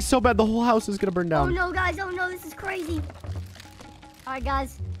is getting so bad. The whole house is gonna burn Oh down. no, guys. Oh no, this is crazy. All right,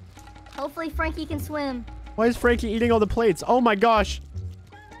 guys. Hopefully Frankie can swim. Why is Frankie eating all the plates? Oh my gosh.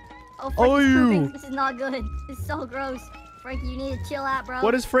 Oh, Frankie's you. pooping. This is not good. This is so gross. Frankie, you need to chill out, bro.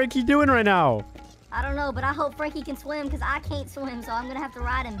 What is Frankie doing right now? I don't know, but I hope Frankie can swim because I can't swim, so I'm gonna have to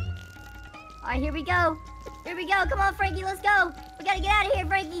ride him. All right, here we go. Here we go. Come on, Frankie. Let's go. We gotta get out of here,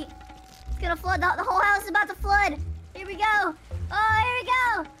 Frankie. It's gonna flood. The whole house is about to flood. Here we go. Oh,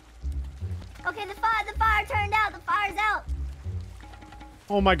 here we go. Okay, the fire turned out. The fire's out.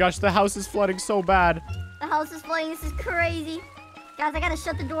 Oh my gosh, the house is flooding so bad. The house is flooding. This is crazy. Guys, I gotta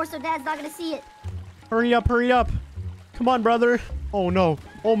shut the door so Dad's not gonna see it. Hurry up, hurry up. Come on, brother. Oh no.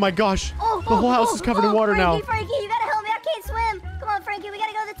 Oh my gosh. The whole house is covered in water now. Frankie, you gotta help me. I can't swim. Come on, Frankie. We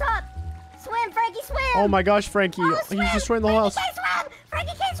gotta go to the top. Swim, Frankie, swim. Oh my gosh, Frankie. Oh, swim. He's destroying the whole house. Frankie can't swim.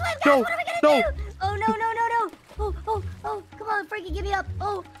 Frankie can't swim. Guys, No, what are we gonna no. do? Oh, no. Oh, come on, Frankie, get me up.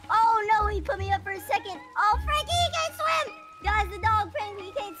 Oh, no, he put me up for a second. Oh, Frankie, he can't swim. Guys, the dog, Frankie,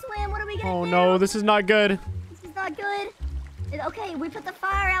 he can't swim. What are we gonna do? Oh no, this is not good. This is not good. Okay, we put the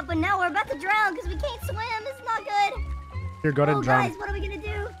fire out, but now we're about to drown because we can't swim. This is not good. Here, go ahead and drown. Guys, what are we gonna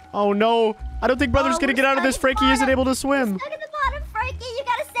do? Oh no. I don't think brother's gonna we're get out of stuck this. at the Frankie isn't bottom. able to swim. We're stuck at the bottom, Frankie. You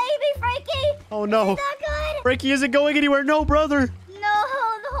gotta save me, Frankie. Oh no. This is not good. Frankie isn't going anywhere. No, brother. No,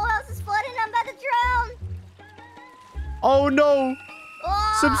 the whole house is flooding. I'm about to drown. Oh no.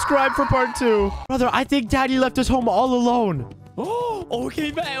 Oh. Subscribe for part 2. Brother, I think Daddy left us home all alone. Oh,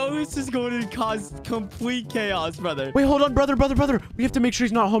 okay, man. Oh, this is going to cause complete chaos, brother. Wait, hold on, brother. We have to make sure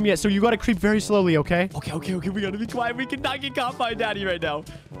he's not home yet, so you gotta creep very slowly, okay? Okay. We gotta be quiet. We cannot get caught by Daddy right now.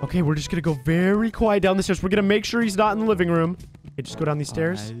 Okay, we're just gonna go very quiet down the stairs. We're gonna make sure he's not in the living room. Okay, just go down these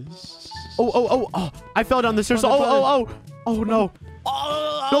stairs. Oh, I fell down the stairs. Brother, Oh no.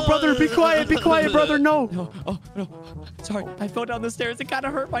 Oh, No, brother, be quiet, brother, no. No. Sorry, I fell down the stairs. It kind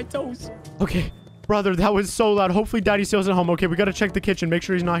of hurt my toes. Okay, brother, that was so loud. Hopefully Daddy still isn't home. Okay, we gotta check the kitchen. Make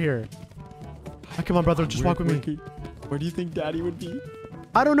sure he's not here. Come on, brother, just walk with me. Where do you think Daddy would be?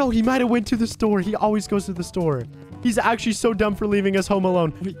 I don't know. He might have went to the store. He always goes to the store. He's actually so dumb for leaving us home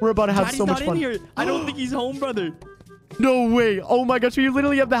alone. We're about to have Daddy's so much not fun. in here. I don't think he's home, brother. No way. Oh my gosh, we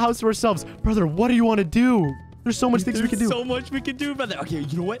literally have the house to ourselves. Brother, what do you want to do? There's so much things we can do. So much we can do, brother. Okay,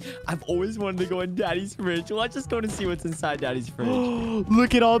 you know what? I've always wanted to go in Daddy's fridge. Let's just go to see what's inside Daddy's fridge.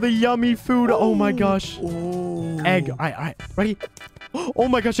 Look at all the yummy food. Oh my gosh. Oh. Egg. All right. Ready? Oh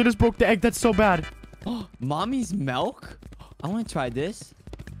my gosh, I just broke the egg. That's so bad. Mommy's milk? I want to try this.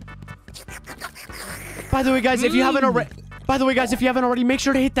 By the way, guys, if you haven't already, make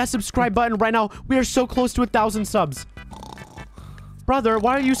sure to hit that subscribe button right now. We are so close to 1,000 subs. Brother,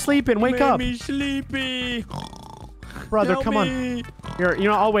 why are you sleeping? Wake up. Made me sleepy. Brother, Help come on. me. Here,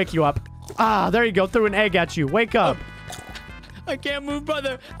 I'll wake you up. Ah, there you go. Threw an egg at you. Wake up. I can't move,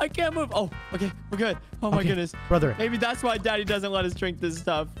 brother. I can't move. Oh, okay. We're good. Oh, my Okay, goodness. brother. Maybe that's why Daddy doesn't let us drink this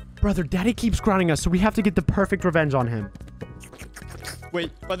stuff. Brother, Daddy keeps grounding us, so we have to get the perfect revenge on him.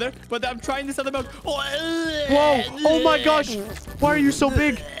 Wait, brother, I'm trying this other milk. Whoa! Oh my gosh! Why are you so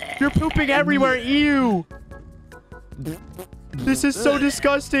big? You're pooping everywhere. Ew! This is so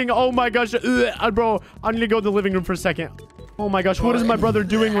disgusting. Oh my gosh. Bro, I need to go to the living room for a second. Oh my gosh, what is my brother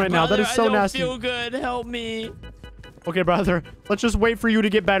doing right now? That is so nasty. I don't feel good. Help me. Okay, brother. Let's just wait for you to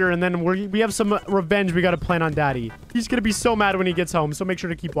get better, and then we have some revenge we got to plan on Daddy. He's going to be so mad when he gets home, so make sure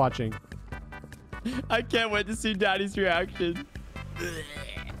to keep watching. I can't wait to see Daddy's reaction.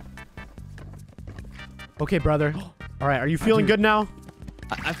 Okay, brother. All right, are you feeling good now?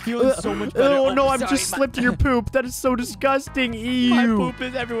 I feel so much better. Oh, no, I've just slipped in your poop. That is so disgusting. Ew. My poop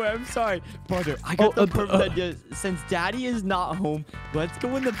is everywhere. I'm sorry. Brother, I got the perfect idea. Since Daddy is not home, let's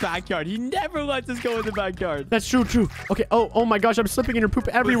go in the backyard. He never lets us go in the backyard. That's true. Okay. Oh my gosh, I'm slipping in your poop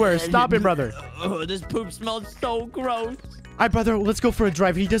everywhere. Stop it, brother. Oh, this poop smells so gross. All right, brother, let's go for a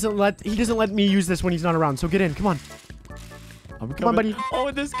drive. He doesn't let me use this when he's not around. So get in. Come on. Come on, buddy. Oh,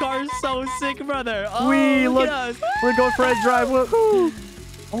 this car is so sick, brother. Oh, look. We're going for a drive. Woo-hoo.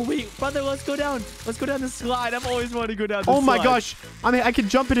 Oh, wait, brother, let's go down. Let's go down the slide. I've always wanted to go down the slide. Oh, my gosh. I mean, I can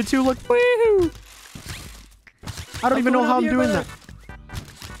jump in it, too. Look. Woo-hoo. I don't even know how I'm doing that.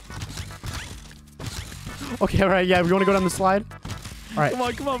 Okay, all right. Yeah, we want to go down the slide? All right.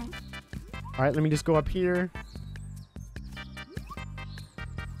 Come on. All right, let me just go up here.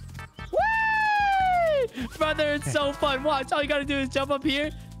 Whee! Brother, it's so fun. Watch. All you got to do is jump up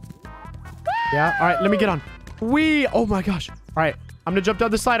here. Yeah. All right, let me get on. Whee! Oh, my gosh. All right. I'm gonna jump down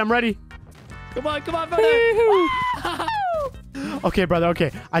the slide. I'm ready. Come on, brother. Okay, brother.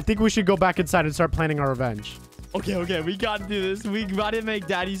 Okay. I think we should go back inside and start planning our revenge. Okay. We gotta do this. We gotta make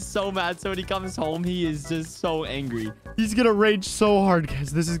Daddy so mad so when he comes home, he is just so angry. He's gonna rage so hard,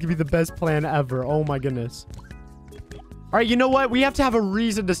 guys. This is gonna be the best plan ever. Oh, my goodness. All right, you know what? We have to have a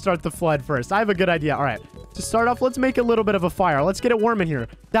reason to start the flood first. I have a good idea. All right. To start off, let's make a little bit of a fire. Let's get it warm in here.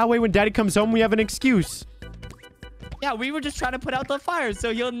 That way, when Daddy comes home, we have an excuse. Yeah, we were just trying to put out the fire, so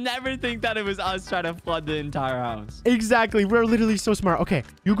you'll never think that it was us trying to flood the entire house. Exactly. We're literally so smart. Okay,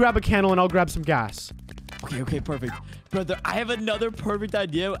 you grab a candle and I'll grab some gas. Okay, perfect. Brother, I have another perfect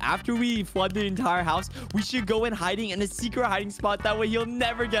idea. After we flood the entire house, we should go in hiding in a secret hiding spot. That way he'll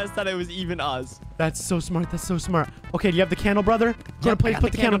never guess that it was even us. That's so smart. Okay, do you have the candle, brother? Yep, put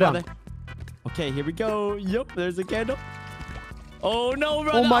the candle down. Brother. Okay, here we go. Yep, there's a candle. Oh, no,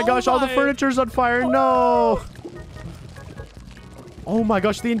 brother. Oh, my gosh. All the furniture's on fire. No. Oh my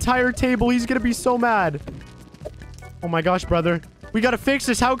gosh, the entire table. He's gonna be so mad. Oh my gosh, brother. We gotta fix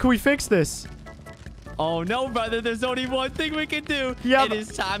this. How can we fix this? Oh no, brother. There's only one thing we can do. Yep. It is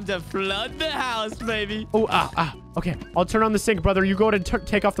time to flood the house, baby. Oh, okay. I'll turn on the sink, brother. You go ahead and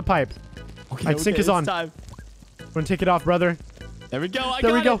take off the pipe. Okay, All right, sink is on. Time. I'm gonna take it off, brother. There we go.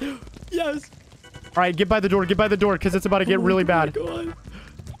 There we go. Yes. All right, get by the door, because it's about to get really bad. God.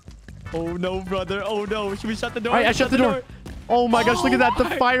 Oh no, brother. Oh no. Should we shut the door? All right, I shut the door. Oh my gosh, look at that. The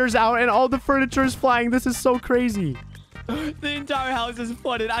fire's out and all the furniture is flying. This is so crazy. The entire house is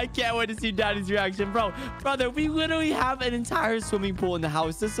flooded. I can't wait to see Daddy's reaction. Brother, we literally have an entire swimming pool in the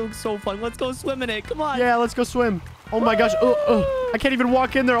house. This looks so fun. Let's go swim in it. Come on. Yeah, let's go swim. Oh my gosh. I can't even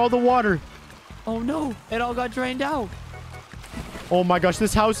walk in there. All the water. Oh no. It all got drained out. Oh my gosh.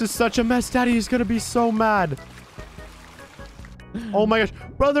 This house is such a mess. Daddy is going to be so mad. Oh my gosh.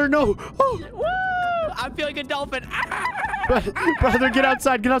 Brother, no. Oh. Woo! I feel like a dolphin. Brother, get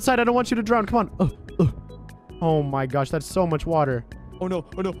outside. Get outside. I don't want you to drown. Come on. Oh my gosh. That's so much water. Oh no.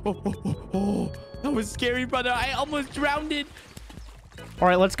 Oh, that was scary, brother. I almost drowned it. All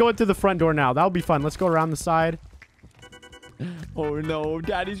right, let's go in through the front door now. That'll be fun. Let's go around the side. Oh no.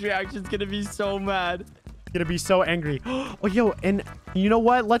 Daddy's reaction is going to be so mad. Gonna be so angry. Oh, yo, and you know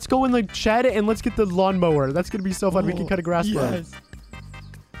what? Let's go in the shed and let's get the lawnmower. That's gonna be so fun. We can cut a grass for him.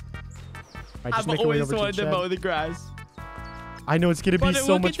 Right, I've always wanted to mow the grass. I know, it's gonna be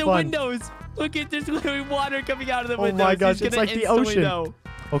so much fun. Look at the windows. Look at there's literally water coming out of the windows. Oh my gosh, it's like the ocean. Know.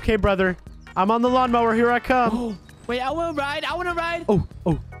 Okay, brother. I'm on the lawnmower. Here I come. Oh, wait, I want to ride. Oh,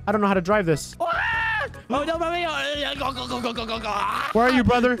 I don't know how to drive this. Oh, no, mommy. Where are you,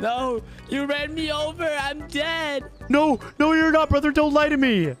 brother? No, you ran me over. I'm dead. No, you're not, brother. Don't lie to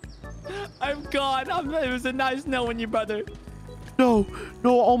me. I'm gone. It was a nice knowing you, brother. No.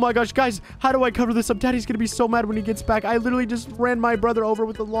 Oh my gosh, guys. How do I cover this up? Daddy's going to be so mad when he gets back. I literally just ran my brother over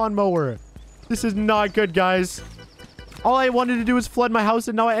with the lawnmower. This is not good, guys. All I wanted to do was flood my house,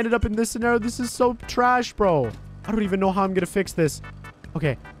 and now I ended up in this scenario. This is so trash, bro. I don't even know how I'm going to fix this.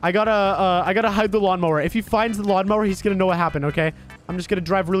 Okay, I gotta hide the lawnmower. If he finds the lawnmower, he's gonna know what happened, okay? I'm just gonna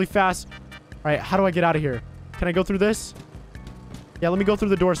drive really fast. All right, how do I get out of here? Can I go through this? Yeah, let me go through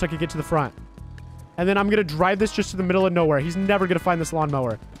the door so I can get to the front. And then I'm going to drive this just to the middle of nowhere. He's never going to find this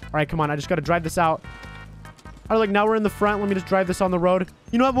lawnmower. All right, come on. I just got to drive this out. All right, like now we're in the front. Let me just drive this on the road.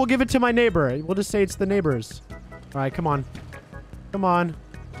 You know what? We'll give it to my neighbor. We'll just say it's the neighbor's. All right, come on. Come on.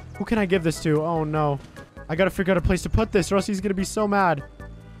 Who can I give this to? Oh, no. I got to figure out a place to put this or else he's going to be so mad.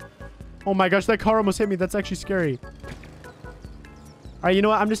 Oh, my gosh. That car almost hit me. That's actually scary. All right, you know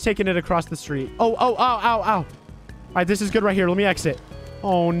what? I'm just taking it across the street. Oh, ow, ow. All right, this is good right here. Let me exit.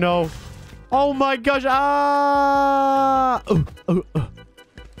 Oh, no. Oh, my gosh. Ah.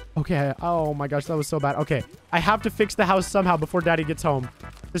 Okay. Oh, my gosh. That was so bad. Okay. I have to fix the house somehow before Daddy gets home.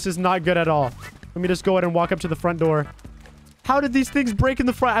 This is not good at all. Let me just go ahead and walk up to the front door. How did these things break in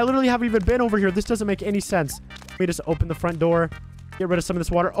the front? I literally haven't even been over here. This doesn't make any sense. Let me just open the front door. Get rid of some of this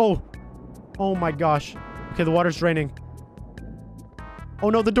water. Oh. Oh, my gosh. Okay, the water's draining. Oh,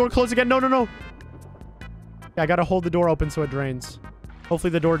 no. The door closed again. No. Yeah, I gotta hold the door open so it drains.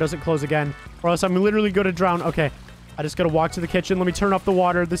 Hopefully the door doesn't close again. Or else I'm literally going to drown. Okay. I just gotta walk to the kitchen. Let me turn off the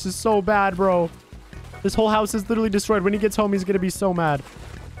water. This is so bad, bro. This whole house is literally destroyed. When he gets home, he's gonna be so mad.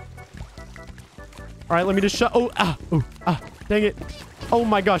 All right, let me just shut... Dang it. Oh,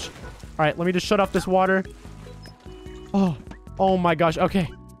 my gosh. All right, let me just shut off this water. Oh, my gosh. Okay.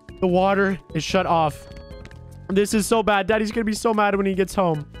 The water is shut off. This is so bad. Daddy's gonna be so mad when he gets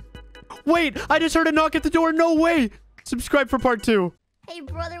home. Wait, I just heard a knock at the door. No way. Subscribe for part 2. Hey,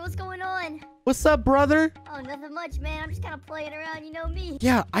 brother, what's going on? What's up, brother? Oh, nothing much, man. I'm just kind of playing around. You know me.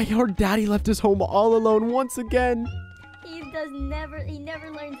 Yeah, I heard Daddy left his home all alone once again. He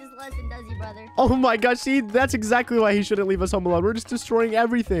never learns his lesson, does he, brother? Oh my gosh, see, that's exactly why he shouldn't leave us home alone. We're just destroying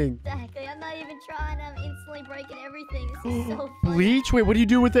everything. Exactly. I'm not even trying. I'm instantly breaking everything. This is so funny. Bleach? Wait, what do you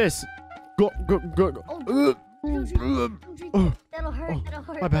do with this? Go. Oh, don't drink. That'll hurt. That'll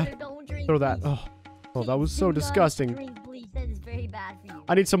hurt. My bad. Brother, don't drink, Throw that. please. Oh, that was so Do not disgusting. Drink bleach. That is very bad for you.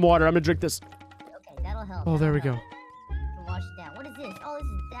 I need some water. I'm gonna drink this. Okay, that'll help. Oh, there we go. You can wash it down. What is this? Oh, this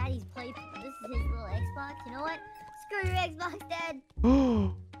is Daddy's play. This is his little Xbox. You know what? Screw your Xbox, Dad.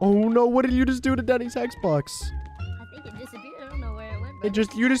 Oh no, what did you just do to Daddy's Xbox? I think it disappeared. I don't know where it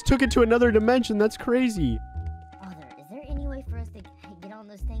went. You just took it to another dimension. That's crazy. Father, is there any way for us to get on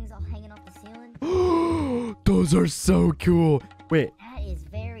those things all hanging off the ceiling? Those are so cool. Wait. That is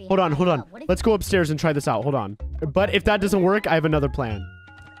very Hold on. high up. Let's go upstairs and try this out. Hold on. But if that doesn't work, I have another plan.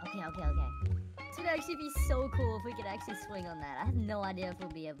 Okay. This would actually be so cool if we could actually swing on that. I have no idea if we'll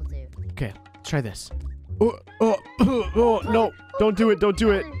be able to. Okay, let's try this. Oh, no. Don't do it. Don't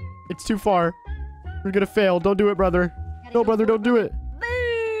do it. It's too far. We're gonna fail. Don't do it, brother. No, brother, don't do it.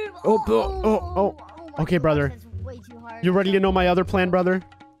 Boom! Oh. Okay, brother. That's way too hard. You ready to know my other plan, brother?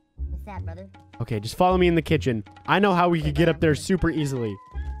 What's that, brother? Okay, just follow me in the kitchen. I know how we could get up there super easily.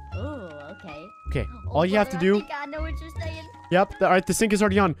 Oh, okay. Okay, Oh, all you have to brother, do... I think I know what you're saying. Yep, all right, the sink is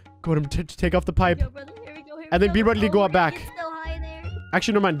already on. Go ahead and take off the pipe. Here we go, brother. Here we go. And then be ready to go out back. It's so high in there.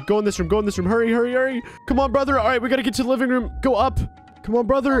 Actually, never mind. Go in this room. Hurry. Come on, brother. All right, we gotta get to the living room. Go up. Come on,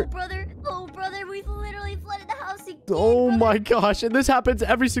 brother. Oh, brother, we've literally flooded the house again. Oh brother. my gosh. And this happens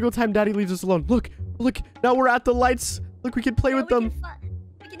every single time Daddy leaves us alone. Look. Now we're at the lights. Look, we can play with them.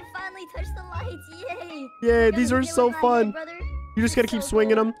 We can finally touch the lights. Yay. Yeah, We these gotta are get so one right fun. here, brother. You just gotta keep so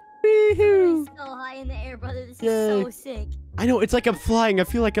swinging cool. them. Woohoo. It's so high in the air, brother. This Yay. is so sick. I know, it's like I'm flying. I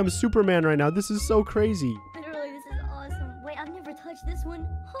feel like I'm Superman right now. This is so crazy. Literally, this is awesome. Wait, I've never touched this one.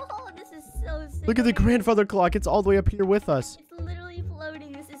 Oh, this is so sick. Look at the grandfather clock. It's all the way up here with us. It's literally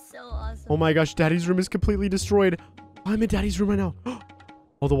floating. This is so awesome. Oh my gosh, Daddy's room is completely destroyed. I'm in Daddy's room right now.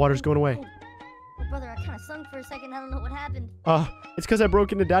 Oh, the water's going away. Oh, brother, I kind of sunk for a second. I don't know what happened. It's because I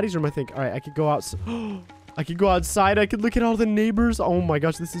broke into Daddy's room, I think. All right, I could go out. I could go outside. I could look at all the neighbors. Oh my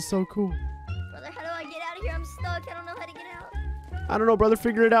gosh, this is so cool. Brother, how do I get out of here? I'm stuck. I don't know how to get out. I don't know, brother.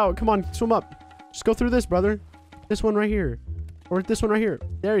 Figure it out. Come on, swim up. Just go through this, brother. This one right here. Or this one right here.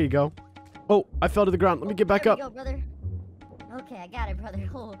 There you go. Oh, I fell to the ground. Let me get back there up. we go, brother. Okay, I got it, brother.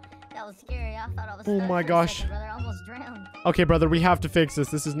 Oh, that was scary. I thought I was Oh stuck my for a gosh. second, brother. I almost drowned. Okay, brother, we have to fix this.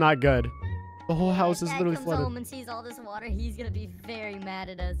 This is not good. The whole house If is Dad literally comes flooded. home and sees all this water, he's gonna be very mad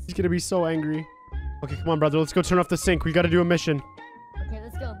at us. He's gonna be so angry. Okay, come on, brother. Let's go turn off the sink. We gotta do a mission. Okay,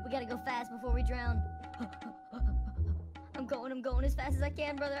 let's go. We gotta go fast before we drown. I'm going as fast as I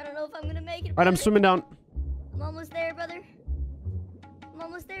can, brother. I don't know if I'm gonna make it. All right, I'm brother. swimming down. I'm almost there, brother.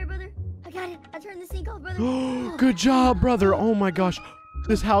 I got it. I turned the sink off, brother. Good job, brother. Oh my gosh.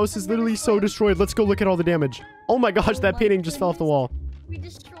 This house is literally so destroyed. Let's go look at all the damage. Oh my gosh, that my painting just fell off the goodness. wall. We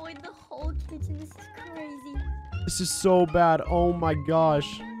destroyed the whole kitchen. This is crazy. This is so bad. Oh my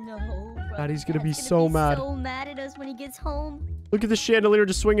gosh. No, brother. Daddy's gonna be Dad's so mad. So mad at us when he gets home. Look at the chandelier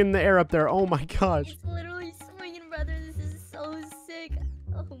just swinging in the air up there. Oh my gosh. It's literally swinging, brother. This is so sick.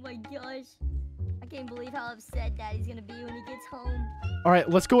 gosh. I can't believe how upset Daddy's gonna be when he gets home. All right,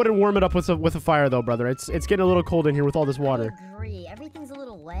 let's go ahead and warm it up with a fire, though, brother. It's getting a little cold in here with all this water. I agree. Everything's a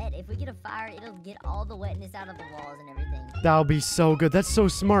little wet. If we get a fire, it'll get all the wetness out of the walls and everything. That'll be so good. That's so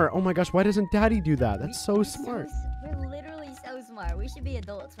smart. Oh my gosh, why doesn't Daddy do that? That's so smart. We're literally so smart. We should be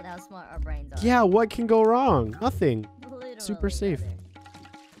adults with how smart our brains are. Yeah, what can go wrong? Nothing. Literally, Super safe. brother.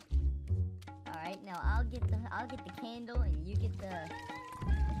 All right, now I'll get the candle and you get the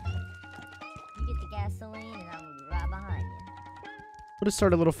gasoline and I'm gonna be right behind you. We'll just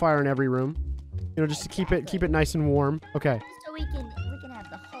start a little fire in every room. You know, just to keep it nice and warm. Okay. Just so we can have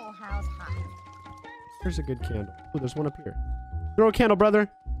the whole house hot. Here's a good candle. Oh, there's one up here. Throw a candle, brother.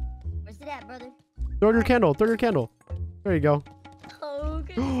 Where's it at, brother? Throw your candle. Throw your candle. There you go. Oh,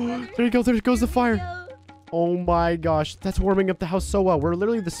 good brother. There you go. There goes the Here we fire. go. Oh my gosh. That's warming up the house so well. We're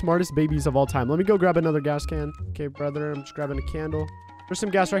literally the smartest babies of all time. Let me go grab another gas can. Okay, brother. I'm just grabbing a candle. There's some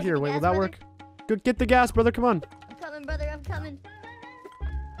gas right here. Wait, will that work? Go get the gas, brother. Come on. I'm coming, brother. I'm coming.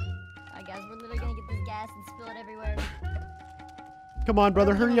 Alright, guys. We're literally gonna get this gas and spill it everywhere. Come on,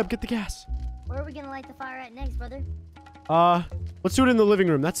 brother. Hurry up. Get the gas. Where are we gonna light the fire at next, brother? Let's do it in the living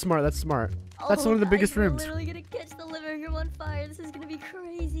room. That's smart. That's smart. That's one of the biggest We're rooms. literally gonna catch the living room on fire. This is gonna be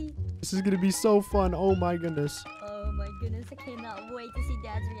crazy. This is gonna be so fun. Oh my goodness. Oh my goodness, I cannot wait to see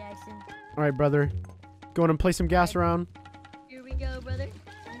Dad's reaction. All right, brother. Go on and place some gas around. Here we go, brother.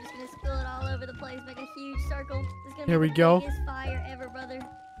 I'm just gonna spill it all over the place, make a huge circle. This is gonna Here be we the go. biggest fire ever, brother.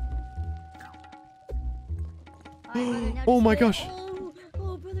 All right, brother, now Oh just my spill it. gosh.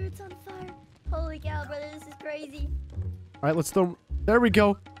 Oh, brother, it's on fire. Holy cow, brother, this is crazy. All right, let's throw. There we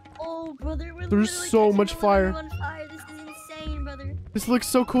go. Oh, brother, we're There's literally so catching much the living fire. room on fire. This is insane, brother. This looks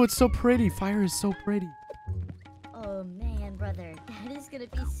so cool. It's so pretty. Fire is so pretty. Oh man, brother, Dad is gonna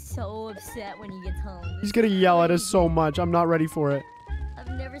be so upset when he gets home. This He's gonna is yell at us crazy. so much. I'm not ready for it. I've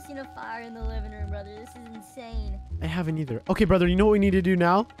never seen a fire in the living room, brother. This is insane. I haven't either. Okay, brother, you know what we need to do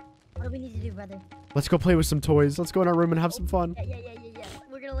now? What do we need to do, brother? Let's go play with some toys. Let's go in our room and have some fun. Yeah.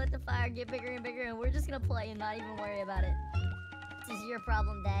 We're gonna let the fire get bigger and bigger, and we're just gonna play and not even worry about it. This is your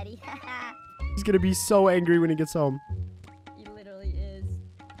problem, Daddy. He's gonna be so angry when he gets home. He literally is.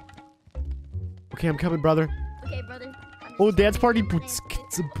 Okay, I'm coming, brother. Okay, brother. I'm just Oh, dance party. checking Boots, in.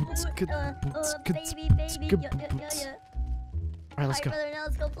 kits, boots, kit, boots, kits, Baby, boots, baby. kit, Yeah. boots. All right, Alright, let's go. brother, now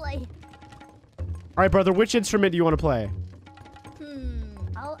let's go play. All right, brother, which instrument do you want to play?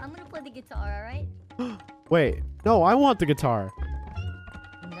 I'm gonna play the guitar, alright? Wait, no, I want the guitar.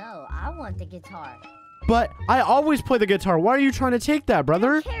 No, I want the guitar. But I always play the guitar. Why are you trying to take that, I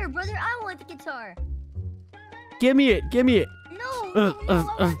brother? don't care, brother. I want the guitar. Give me it. Give me it. No, Uh, I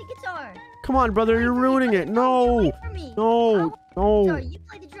want the guitar. Come on, brother, you're ruining it. Get No. away from me. I No. want the No. guitar. You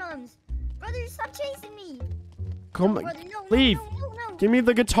play the drums. Brother, stop chasing me. Come No, on. brother, no, Leave. No. Give me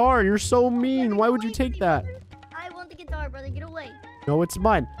the guitar. You're so mean. Brother, Why get would you away from take me, that? brother. I want the guitar, brother. Get away. No, it's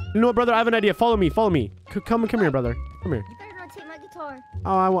mine. You know what, brother? I have an idea. Follow me. Follow me. Come here, brother. Come here. You better not take my guitar.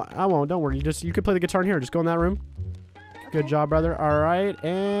 Oh, I won't. Don't worry. You can play the guitar in here. Just go in that room. Good Okay. job, brother. All right,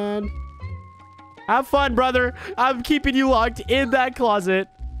 and have fun, brother. I'm keeping you locked in that closet.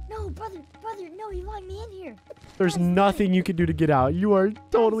 No, brother, no, you locked me in here. There's Guys, nothing you can do to get out. You are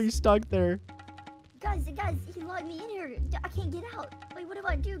totally stuck there. Guys, he locked me in here. I can't get out. Wait, what do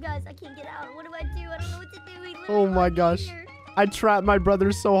I do, guys? I can't get out. What do I do? I don't know what to do. He literally Oh my locked me in gosh. here. I trapped my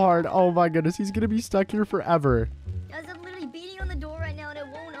brother so hard. Oh my goodness. He's going to be stuck here forever. Guys, I'm literally beating on the door right now and it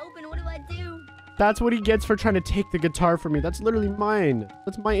won't open. What do I do? That's what he gets for trying to take the guitar from me. That's literally mine.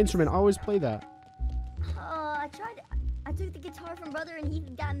 That's my instrument. I always play that. I took the guitar from brother and he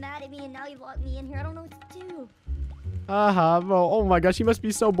got mad at me and now he locked me in here. I don't know what to do. Oh my gosh. He must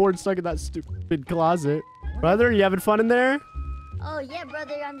be so bored stuck in that stupid closet. Brother, you having fun in there? Oh yeah,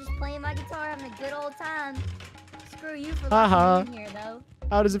 brother, I'm just playing my guitar, having a good old time. Screw you for Uh-huh. locking me in here, though.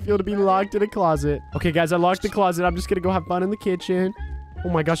 How does it feel to be locked in a closet? Okay, guys, I locked the closet. I'm just gonna go have fun in the kitchen. Oh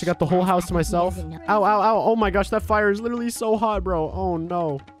my gosh, I got the whole house to myself. Ow, ow, ow. Oh my gosh, that fire is literally so hot, bro. Oh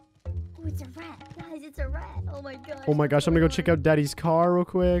no. Oh, it's a rat, guys, it's a rat. Oh my gosh. Oh my gosh, I'm gonna go check out Daddy's car real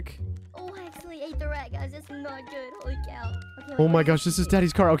quick. Oh, I accidentally ate the rat, guys. That's not good. Holy cow. Okay, Oh wait, my wait. gosh, this is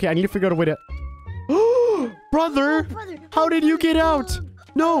Daddy's car. Okay, I need to figure out a way to... Brother! Brother, How did you get out?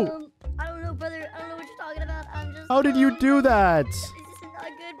 No! I don't know, brother. I don't know what you're talking about. I'm just. How did you do that? This is not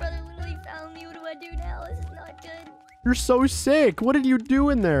good, brother. Literally found me. What do I do now? This is not good. You're so sick. What did you do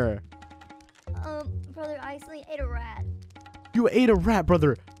in there? Brother, I accidentally ate a rat. You ate a rat,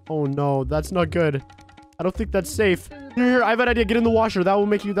 brother. Oh no, that's not good. I don't think that's safe. Here, I have an idea. Get in the washer. That'll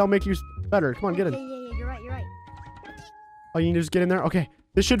make you better. Come on, get in. Yeah, you're right. Oh, you need to just get in there? Okay.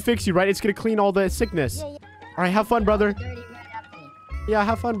 This should fix you, right? It's gonna clean all the sickness. Yeah. All right, have fun, brother. Dirty rat out of me. Yeah,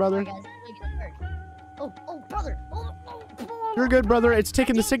 have fun, brother. Alright, guys, let me get to work. Oh, brother. Oh. You're good, brother. It's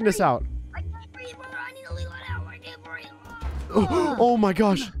taking the sickness out. I can't breathe, brother. I need to let it out. I can't breathe. Oh my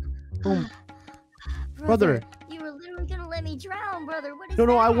gosh. Oh, brother. You were literally gonna let me drown, brother. What is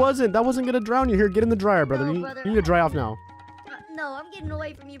No, I that? wasn't. That wasn't gonna drown you. Here, get in the dryer, brother. No, You brother, need to dry off now. No, I'm getting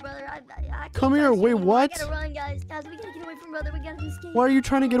away from you, brother. I can't Come here. touch you Wait, anymore. what? I gotta run, guys. Guys, we gotta get away from brother. We gotta escape. Why are you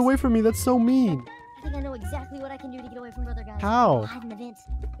trying to get away from me? That's so mean. I think I know exactly what I can do to get away from brother, guys. How? Hide in the vents.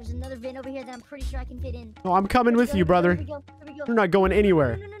 There's another vent over here that I'm pretty sure I can fit in. No, I'm coming with you, brother. Here we go. Here we go. You're not going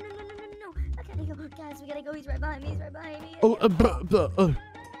anywhere. No. I gotta go. Guys, we gotta go. He's right behind me. He's right behind me. Oh, Oh,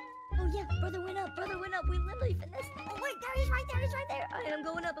 yeah. Brother went up. We literally finessed. Oh, wait. There. He's right there. All right, I'm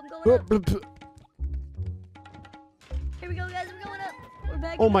going up. Here we go, guys. We're going up. We're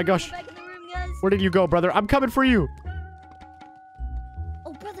back. Oh in my the room. gosh. We're back in the room, guys. Where did you go, brother? I'm coming for you.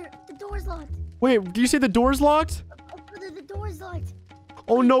 Oh, brother. The door's locked. Wait, do you say the door's locked? Oh, brother. The door's locked.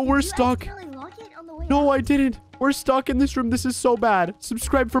 Oh no, we're Did you stuck. accidentally lock it on the way No, out? I didn't. We're stuck in this room. This is so bad.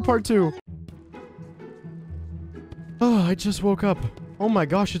 Subscribe for part 2. Oh, I just woke up. Oh my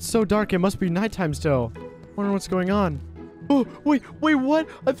gosh, it's so dark. It must be nighttime still. Wonder what's going on. Oh, wait, what?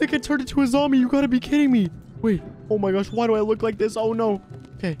 I think I turned into a zombie. You gotta be kidding me. Wait, oh my gosh, why do I look like this? Oh no.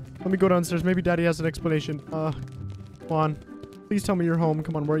 Okay, let me go downstairs. Maybe Daddy has an explanation. Come on. Please tell me you're home.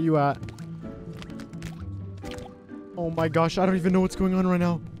 Come on, where are you at? Oh my gosh, I don't even know what's going on right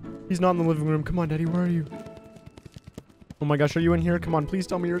now. He's not in the living room. Come on, Daddy, where are you? Oh my gosh, are you in here? Come on, please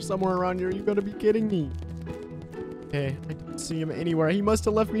tell me you're somewhere around here. You gotta be kidding me. Okay, I don't see him anywhere. He must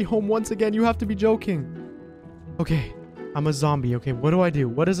have left me home once again. You have to be joking. Okay, I'm a zombie. Okay, what do I do?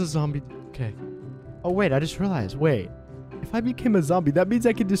 What does a zombie do? Okay. Oh, wait, I just realized. Wait, if I became a zombie, that means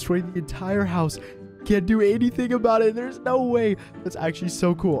I could destroy the entire house. Can't do anything about it. There's no way. That's actually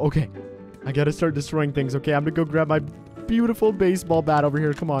so cool. Okay, I gotta start destroying things. Okay, I'm gonna go grab my beautiful baseball bat over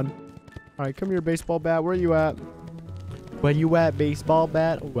here. Come on. All right, come here, baseball bat. Where are you at? Where you at, baseball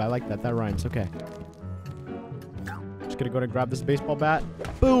bat? Oh, I like that. That rhymes. Okay. Just gonna go and grab this baseball bat.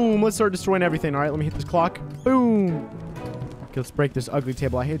 Boom. Let's start destroying everything. All right, let me hit this clock. Boom. Okay, let's break this ugly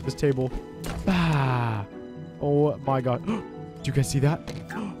table. I hate this table. Ah. Oh my god. Did you guys see that?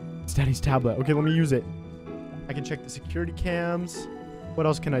 It's Daddy's tablet. Okay, let me use it. I can check the security cams. What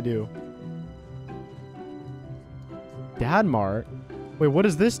else can I do? Dad Mart? Wait, what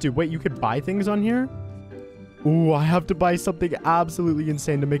does this do? Wait, you could buy things on here? Ooh, I have to buy something absolutely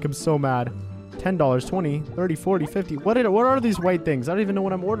insane to make him so mad. $10, 20, 30, 40, 50. What are these white things? I don't even know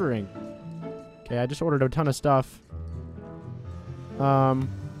what I'm ordering. Okay, I just ordered a ton of stuff.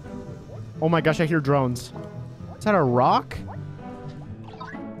 Oh my gosh, I hear drones. Is that a rock?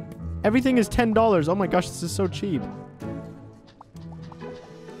 Everything is $10. Oh my gosh, this is so cheap.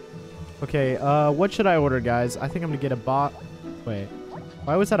 Okay, what should I order, guys? I think I'm gonna get a bot. Wait,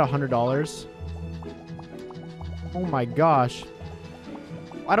 why was that $100? Oh my gosh.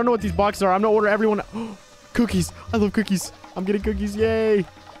 I don't know what these boxes are. I'm gonna order everyone. Cookies. I love cookies. I'm getting cookies. Yay.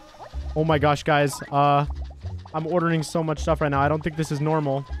 Oh my gosh, guys. I'm ordering so much stuff right now. I don't think this is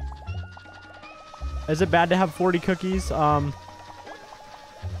normal. Is it bad to have 40 cookies? Oh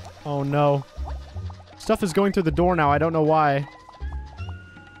no. Stuff is going through the door now. I don't know why.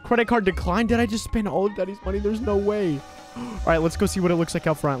 Credit card declined. Did I just spend all of Daddy's money? There's no way. All right, let's go see what it looks like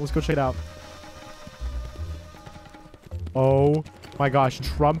out front. Let's go check it out. Oh my gosh.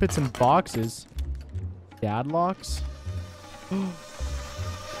 Trumpets and boxes. Dad locks.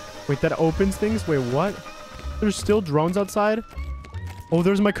 Wait, that opens things? Wait, what? There's still drones outside? Oh,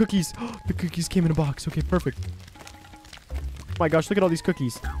 there's my cookies. The cookies came in a box. Okay, perfect. Oh my gosh, look at all these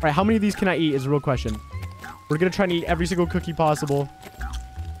cookies. All right, how many of these can I eat is the real question. We're going to try and eat every single cookie possible.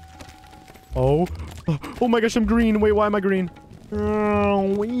 Oh. Oh my gosh, I'm green. Wait, why am I green?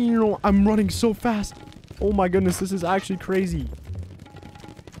 I'm running so fast. Oh my goodness, this is actually crazy.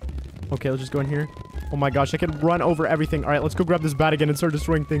 Okay, let's just go in here. Oh my gosh, I can run over everything. All right, let's go grab this bat again and start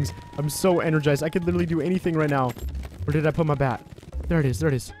destroying things. I'm so energized. I could literally do anything right now. Where did I put my bat? There it is. There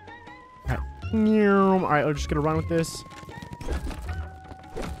it is. All right. All right, we're just going to run with this.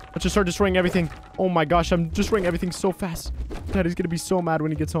 Let's just start destroying everything. Oh my gosh, I'm destroying everything so fast. Daddy's going to be so mad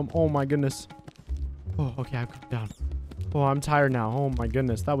when he gets home. Oh my goodness. Oh, okay, I'm down. Oh, I'm tired now. Oh my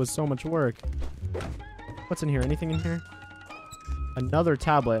goodness, that was so much work. What's in here? Anything in here? Another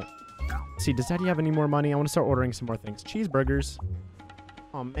tablet. Let's see, does Daddy have any more money? I want to start ordering some more things. Cheeseburgers.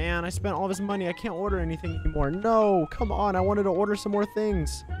 Oh man, I spent all this money. I can't order anything anymore. No, come on. I wanted to order some more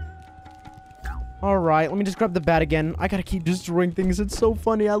things. All right, let me just grab the bat again. I gotta keep destroying things. It's so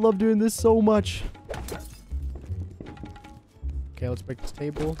funny. I love doing this so much. Okay, let's break this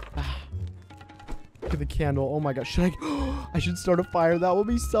table. Look at the candle. Oh my gosh. Should I should start a fire. That will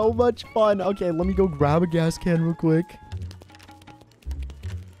be so much fun. Okay, let me go grab a gas can real quick.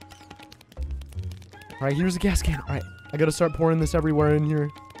 All right, here's a gas can. All right, I gotta start pouring this everywhere in here.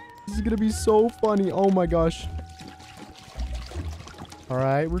 This is gonna be so funny. Oh my gosh. All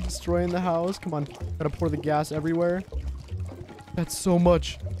right, we're destroying the house. Come on, gotta pour the gas everywhere. That's so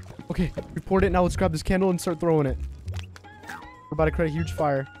much. Okay, we poured it. Now let's grab this candle and start throwing it. We're about to create a huge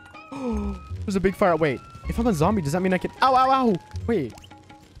fire. There's a big fire. Wait, if I'm a zombie, does that mean I can... Ow, ow, ow. Wait,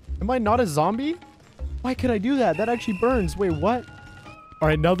 am I not a zombie? Why could I do that? That actually burns. Wait, what? All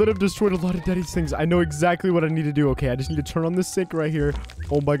right, now that I've destroyed a lot of Daddy's things, I know exactly what I need to do. Okay, I just need to turn on this sink right here.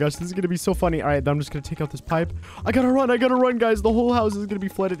 Oh my gosh, this is going to be so funny. All right, then I'm just going to take out this pipe. I got to run, guys. The whole house is going to be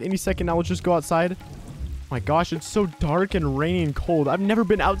flooded any second. Now let's just go outside. Oh my gosh, it's so dark and rainy and cold. I've never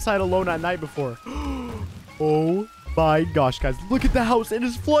been outside alone at night before. Oh my gosh, guys. Look at the house. It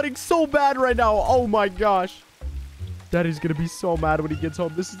is flooding so bad right now. Oh my gosh. Daddy's going to be so mad when he gets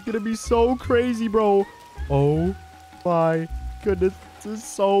home. This is going to be so crazy, bro. Oh my goodness. This is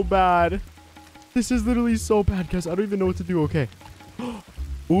so bad. This is literally so bad, guys. I don't even know what to do. Okay.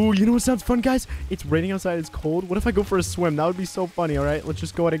 Ooh, you know what sounds fun, guys? It's raining outside. It's cold. What if I go for a swim? That would be so funny. All right, let's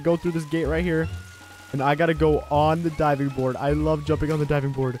just go ahead and go through this gate right here. And I got to go on the diving board. I love jumping on the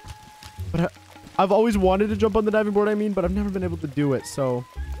diving board. But I've always wanted to jump on the diving board, but I've never been able to do it. So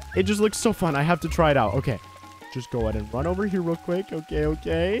it just looks so fun. I have to try it out. Okay. Just go ahead and run over here real quick. Okay,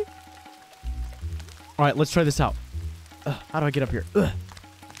 okay. All right, let's try this out. How do I get up here?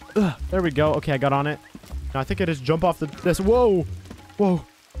 There we go. Okay, I got on it. Now I think I just jump off this. Whoa. Whoa.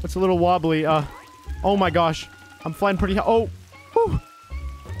 It's a little wobbly. Oh my gosh. I'm flying pretty high. Oh. Whew.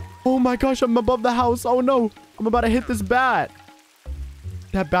 Oh my gosh, I'm above the house. Oh no. I'm about to hit this bat.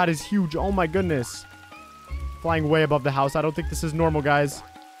 That bat is huge. Oh my goodness. Flying way above the house. I don't think this is normal, guys.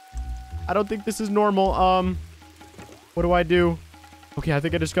 I don't think this is normal. What do I do? Okay, I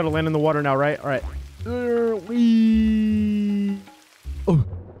think I just gotta land in the water now, right? All right. Wee. Oh.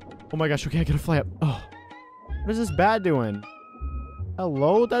 Oh my gosh. Okay, I gotta fly up. Oh. What is this bat doing?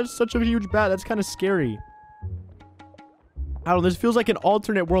 Hello? That's such a huge bat. That's kind of scary. I don't know. This feels like an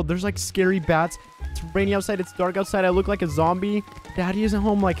alternate world. There's like scary bats. It's rainy outside. It's dark outside. I look like a zombie. Daddy isn't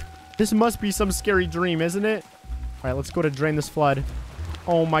home. Like, this must be some scary dream, isn't it? All right, let's go to drain this flood.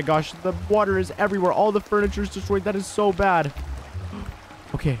 Oh my gosh. The water is everywhere. All the furniture is destroyed. That is so bad.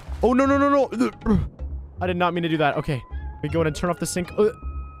 Okay. Oh, no, no, no, no. I did not mean to do that. Okay. Let me go ahead and turn off the sink. Let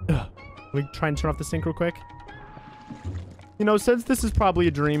me try and turn off the sink real quick. You know, since this is probably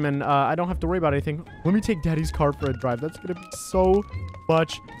a dream and I don't have to worry about anything, let me take Daddy's car for a drive. That's going to be so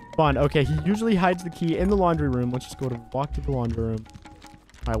much fun. Okay, he usually hides the key in the laundry room. Let's just go to walk to the laundry room.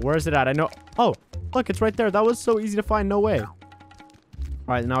 All right, where is it at? I know. Oh, look, it's right there. That was so easy to find. No way. All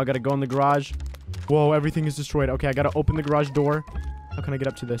right, now I got to go in the garage. Whoa, everything is destroyed. Okay, I got to open the garage door. How can I get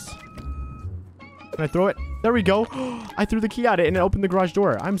up to this? Can I throw it? There we go. I threw the key at it and it opened the garage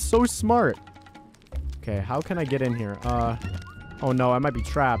door. I'm so smart. Okay, how can I get in here? Oh no, I might be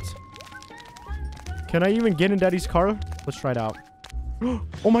trapped. Can I even get in Daddy's car? Let's try it out.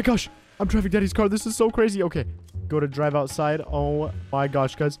 Oh my gosh, I'm driving Daddy's car. This is so crazy. Okay, go to drive outside. Oh my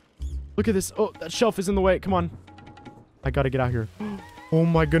gosh, guys. Look at this. Oh, that shelf is in the way. Come on. I gotta get out here. Oh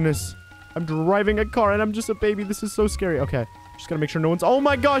my goodness. I'm driving a car and I'm just a baby. This is so scary. Okay, just gotta make sure no one's... Oh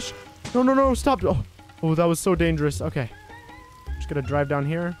my gosh. No, no, no, stop. Oh, that was so dangerous. Okay. Just gonna drive down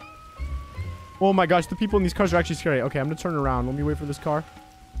here. Oh my gosh, the people in these cars are actually scary. Okay, I'm gonna turn around. Let me wait for this car.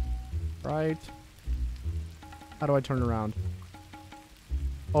 Right. How do I turn around?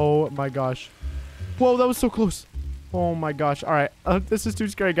 Oh my gosh. Whoa, that was so close. Oh my gosh. All right. This is too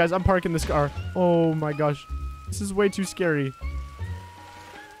scary, guys. I'm parking this car. Oh my gosh. This is way too scary.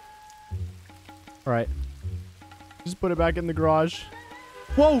 All right. Just put it back in the garage.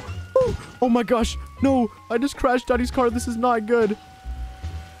 Whoa. Oh my gosh. No, I just crashed Daddy's car. This is not good.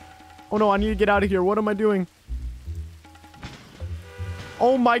 Oh no, I need to get out of here. What am I doing?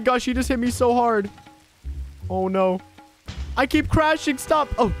 Oh my gosh, he just hit me so hard. Oh no. I keep crashing. Stop.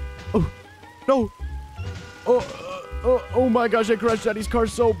 Oh, no. Oh my gosh, I crashed Daddy's car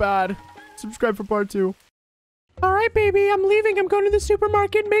so bad. Subscribe for part 2. All right, baby, I'm leaving. I'm going to the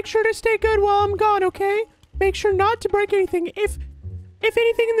supermarket. Make sure to stay good while I'm gone, okay? Make sure not to break anything. If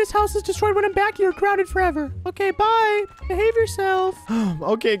anything in this house is destroyed when I'm back, you're grounded forever. Okay, bye. Behave yourself.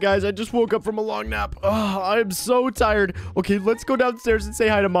 Okay, guys, I just woke up from a long nap. I'm so tired. Okay, let's go downstairs and say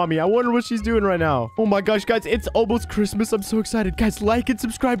hi to mommy. I wonder what she's doing right now. Oh my gosh, guys, it's almost Christmas. I'm so excited. Guys, like and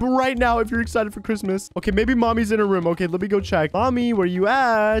subscribe right now if you're excited for Christmas. Okay, maybe mommy's in her room. Okay, let me go check. Mommy, where you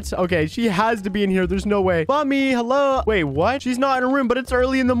at? Okay, she has to be in here. There's no way. Mommy, hello. Wait, what? She's not in her room, but it's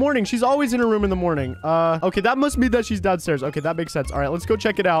early in the morning. She's always in her room in the morning. Okay, that must mean that she's downstairs. Okay, that makes sense. All right, let's go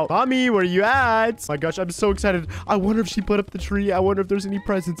check it out. Mommy, where you at? My gosh, I'm so excited. I wonder if she put up the tree. I wonder if there's any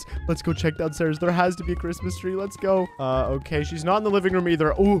presents. Let's go check downstairs. There has to be a Christmas tree. Let's go. Okay, she's not in the living room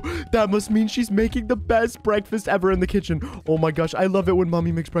either. Oh, that must mean she's making the best breakfast ever in the kitchen. Oh my gosh, I love it when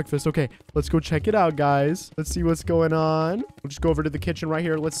mommy makes breakfast. Okay, let's go check it out, guys. Let's see what's going on. We'll just go over to the kitchen right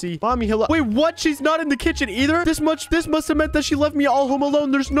here. Let's see. Mommy, hello. Wait, what? She's not in the kitchen either? This must have meant that she left me all home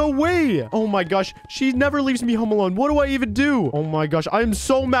alone. There's no way. Oh my gosh, she never leaves me home alone. What do I even do? Oh my gosh, I'm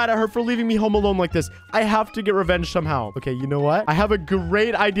so mad at her for leaving me home alone like this. I have to get revenge somehow. Okay, you know what? I have a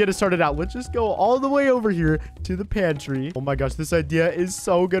great idea to start it out. Let's just go all the way over here to the pantry. Oh my gosh, this idea is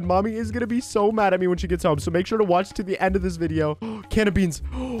so good. Mommy is gonna be so mad at me when she gets home, so make sure to watch to the end of this video. Can of beans.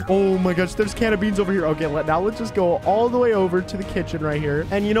 Oh my gosh, there's can of beans over here. Okay, now let's just go all the way over to the kitchen right here.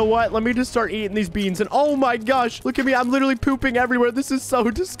 And you know what? Let me just start eating these beans. And oh my gosh, look at me. I'm literally pooping everywhere. This is so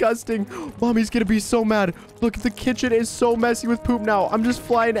disgusting. Mommy's gonna be so mad. Look, the kitchen is so messy with poop now. I'm just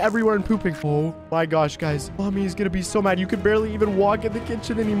flying everywhere and pooping. Oh my gosh, guys. Mommy is gonna be so mad. You can barely even walk in the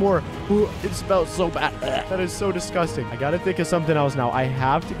kitchen anymore. Ooh, it smells so bad. That is so disgusting. I gotta think of something else now. I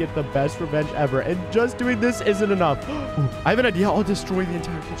have to get the best revenge ever. And just doing this isn't enough. Ooh, I have an idea. I'll destroy the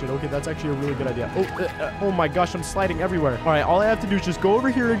entire kitchen. Okay, that's actually a really good idea. Oh my gosh, I'm sliding everywhere. All right, all I have to do is just go over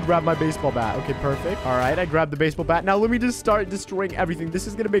here and grab my baseball bat. Okay, perfect. All right, I grabbed the baseball bat. Now let me just start destroying everything. This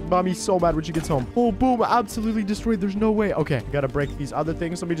is gonna make mommy so mad when she gets home. Oh, boom, absolutely destroyed. There's no way. Okay, I gotta break these other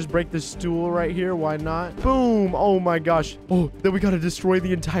things. Let me just break this stool right here. Why not? Boom. Oh my gosh. Oh, then we gotta destroy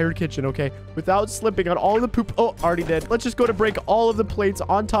the entire kitchen, okay? Without slipping on all the poop. Oh, already did. Let's just go to break all of the plates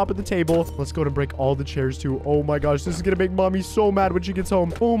on top of the table. Let's go to break all the chairs too. Oh my gosh, this is gonna make mommy so mad when she gets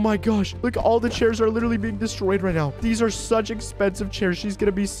home. Oh my gosh. Look, all the chairs are literally being destroyed right now. These are such expensive chairs. She's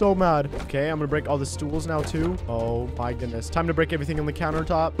gonna be so mad. Okay, I'm gonna break all the stools now too. Oh my goodness. Time to break everything on the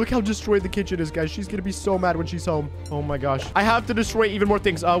countertop. Look how destroyed the kitchen is, guys. She's gonna be so mad when she's home. Oh my gosh. I have to destroy even more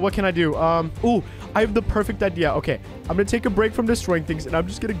things. What can I do? Ooh, I have the perfect idea. Okay, I'm gonna take a break from destroying things and I'm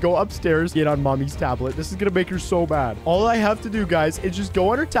just gonna go upstairs, get on mommy's tablet. This is gonna make her so mad. All I have to do, guys, is just go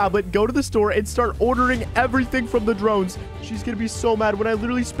on her tablet, go to the store and start ordering everything from the drones. She's gonna be so mad when I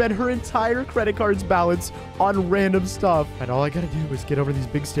literally spend her entire credit card's balance on random stuff. And all I gotta do is get over these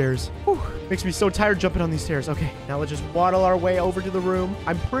big stairs. Whew. Makes me so tired jumping on these stairs. Okay, now let's just waddle our way over to the room.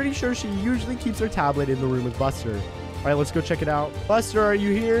 I'm pretty sure she usually keeps her tablet in the room with Buster. All right, let's go check it out. Buster, are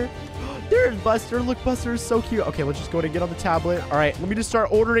you here? There's Buster. Look, Buster is so cute. Okay, let's just go ahead and get on the tablet. All right, let me just start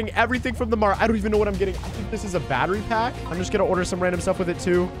ordering everything from the mart. I don't even know what I'm getting. I think this is a battery pack. I'm just gonna order some random stuff with it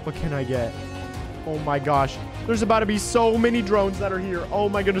too. What can I get? Oh my gosh. There's about to be so many drones that are here. Oh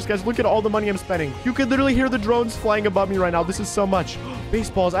my goodness, guys. Look at all the money I'm spending. You can literally hear the drones flying above me right now. This is so much.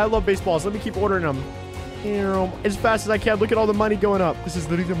 Baseballs. I love baseballs. Let me keep ordering them as fast as I can. Look at all the money going up. This is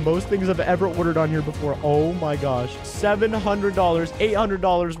literally the most things I've ever ordered on here before. Oh my gosh. $700,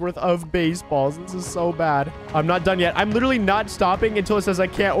 $800 worth of baseballs. This is so bad. I'm not done yet. I'm literally not stopping until it says I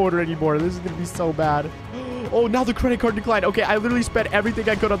can't order anymore. This is gonna be so bad. Oh, now the credit card declined. Okay, I literally spent everything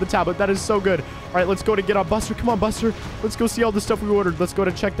I could on the tablet. That is so good. All right, let's go to get on Buster. Come on, Buster. Let's go see all the stuff we ordered. Let's go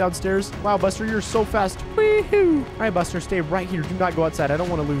to check downstairs. Wow, Buster, you're so fast. Woohoo. All right, Buster, stay right here. Do not go outside. I don't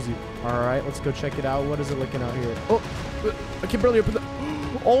want to lose you. All right, let's go check it out. What is it looking out here? Oh, I can barely open the...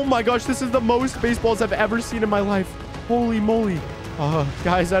 Oh my gosh, this is the most baseballs I've ever seen in my life. Holy moly.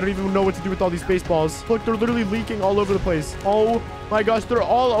 Guys, I don't even know what to do with all these baseballs. Look, they're literally leaking all over the place. Oh my gosh, they're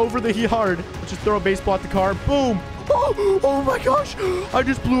all over the yard. Let's just throw a baseball at the car. Boom. Oh my gosh. I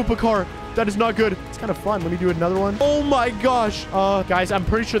just blew up a car. That is not good. It's kind of fun. Let me do another one. Oh my gosh. Guys, I'm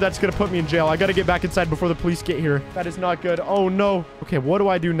pretty sure that's going to put me in jail. I got to get back inside before the police get here. That is not good. Oh no. Okay, what do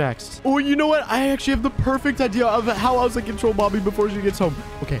I do next? Oh, you know what? I actually have the perfect idea of how I was going to control Bobby before she gets home.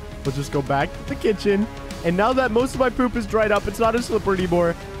 Okay, let's just go back to the kitchen. And now that most of my poop is dried up, it's not as slippery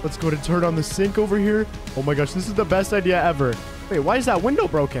anymore. Let's go to turn on the sink over here. Oh my gosh, this is the best idea ever. Wait, why is that window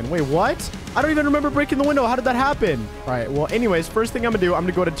broken? Wait, what? I don't even remember breaking the window. How did that happen? All right, well, anyways, first thing I'm gonna do, I'm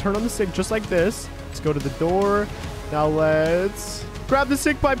gonna go to turn on the sink just like this. Let's go to the door. Now let's grab the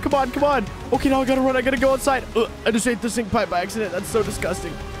sink pipe. Come on, come on. Okay, now I gotta run. I gotta go outside. I just ate the sink pipe by accident. That's so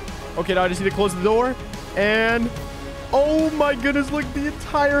disgusting. Okay, now I just need to close the door. And... oh my goodness, look, the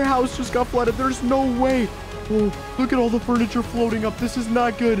entire house just got flooded. There's no way. Oh, look at all the furniture floating up. This is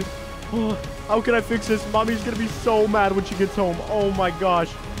not good. Oh, how can I fix this? Mommy's gonna be so mad when she gets home. Oh my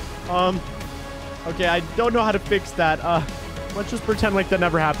gosh. Okay, I don't know how to fix that. Let's just pretend like that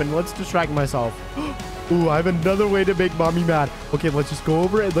never happened. Let's distract myself. Ooh, I have another way to make mommy mad. Okay, let's just go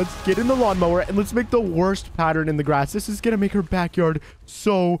over and let's get in the lawnmower and let's make the worst pattern in the grass. This is gonna make her backyard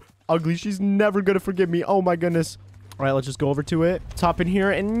so ugly. She's never gonna forgive me. Oh my goodness. All right, let's just go over to it. Top in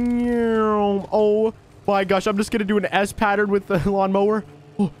here and oh my gosh, I'm just gonna do an S pattern with the lawnmower.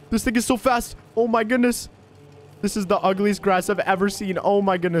 Oh, this thing is so fast. Oh my goodness. This is the ugliest grass I've ever seen. Oh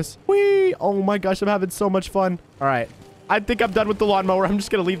my goodness. Whee! Oh my gosh, I'm having so much fun. All right. I think I'm done with the lawnmower. I'm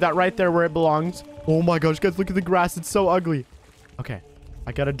just going to leave that right there where it belongs. Oh my gosh, guys, look at the grass. It's so ugly. Okay.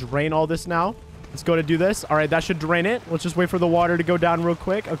 I got to drain all this now. Let's go to do this. All right, that should drain it. Let's just wait for the water to go down real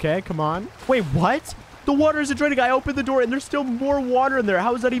quick. Okay, come on. Wait, what? The water isn't draining. I opened the door and there's still more water in there.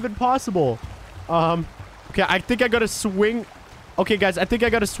 How is that even possible? Okay, I think I got to swing. Okay, guys, I think I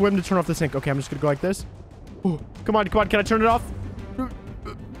got to swim to turn off the sink. Okay, I'm just going to go like this. Oh, come on, come on. Can I turn it off?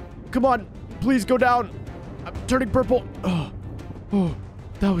 Come on. Please go down. I'm turning purple. Oh,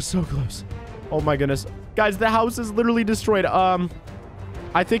 that was so close. Oh my goodness. Guys, the house is literally destroyed.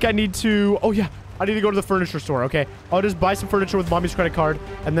 I think I need to... Oh yeah, I need to go to the furniture store, okay? I'll just buy some furniture with mommy's credit card,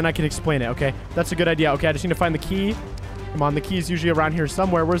 and then I can explain it, okay? That's a good idea. Okay, I just need to find the key. Come on, the key is usually around here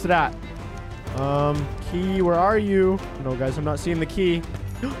somewhere. Where's it at? Key, where are you? No, guys, I'm not seeing the key.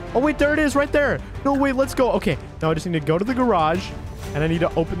 Oh, wait, there it is, right there. No, wait, let's go. Okay, now I just need to go to the garage, and I need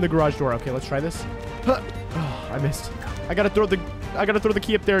to open the garage door. Okay, let's try this. Oh, I missed. I gotta throw the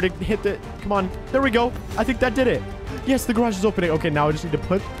key up there to hit the... Come on. There we go. I think that did it. Yes, the garage is opening. Okay, now I just need to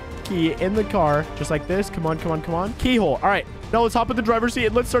put key in the car, just like this. Come on, come on, come on. Keyhole. All right. Now let's hop in the driver's seat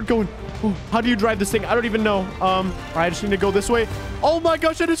and let's start going. Oh, how do you drive this thing? I don't even know. All right, I just need to go this way. Oh my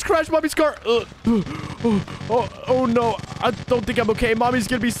gosh, I just crashed mommy's car. Oh no. I don't think I'm okay. Mommy's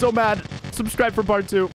gonna be so mad. Subscribe for part 2.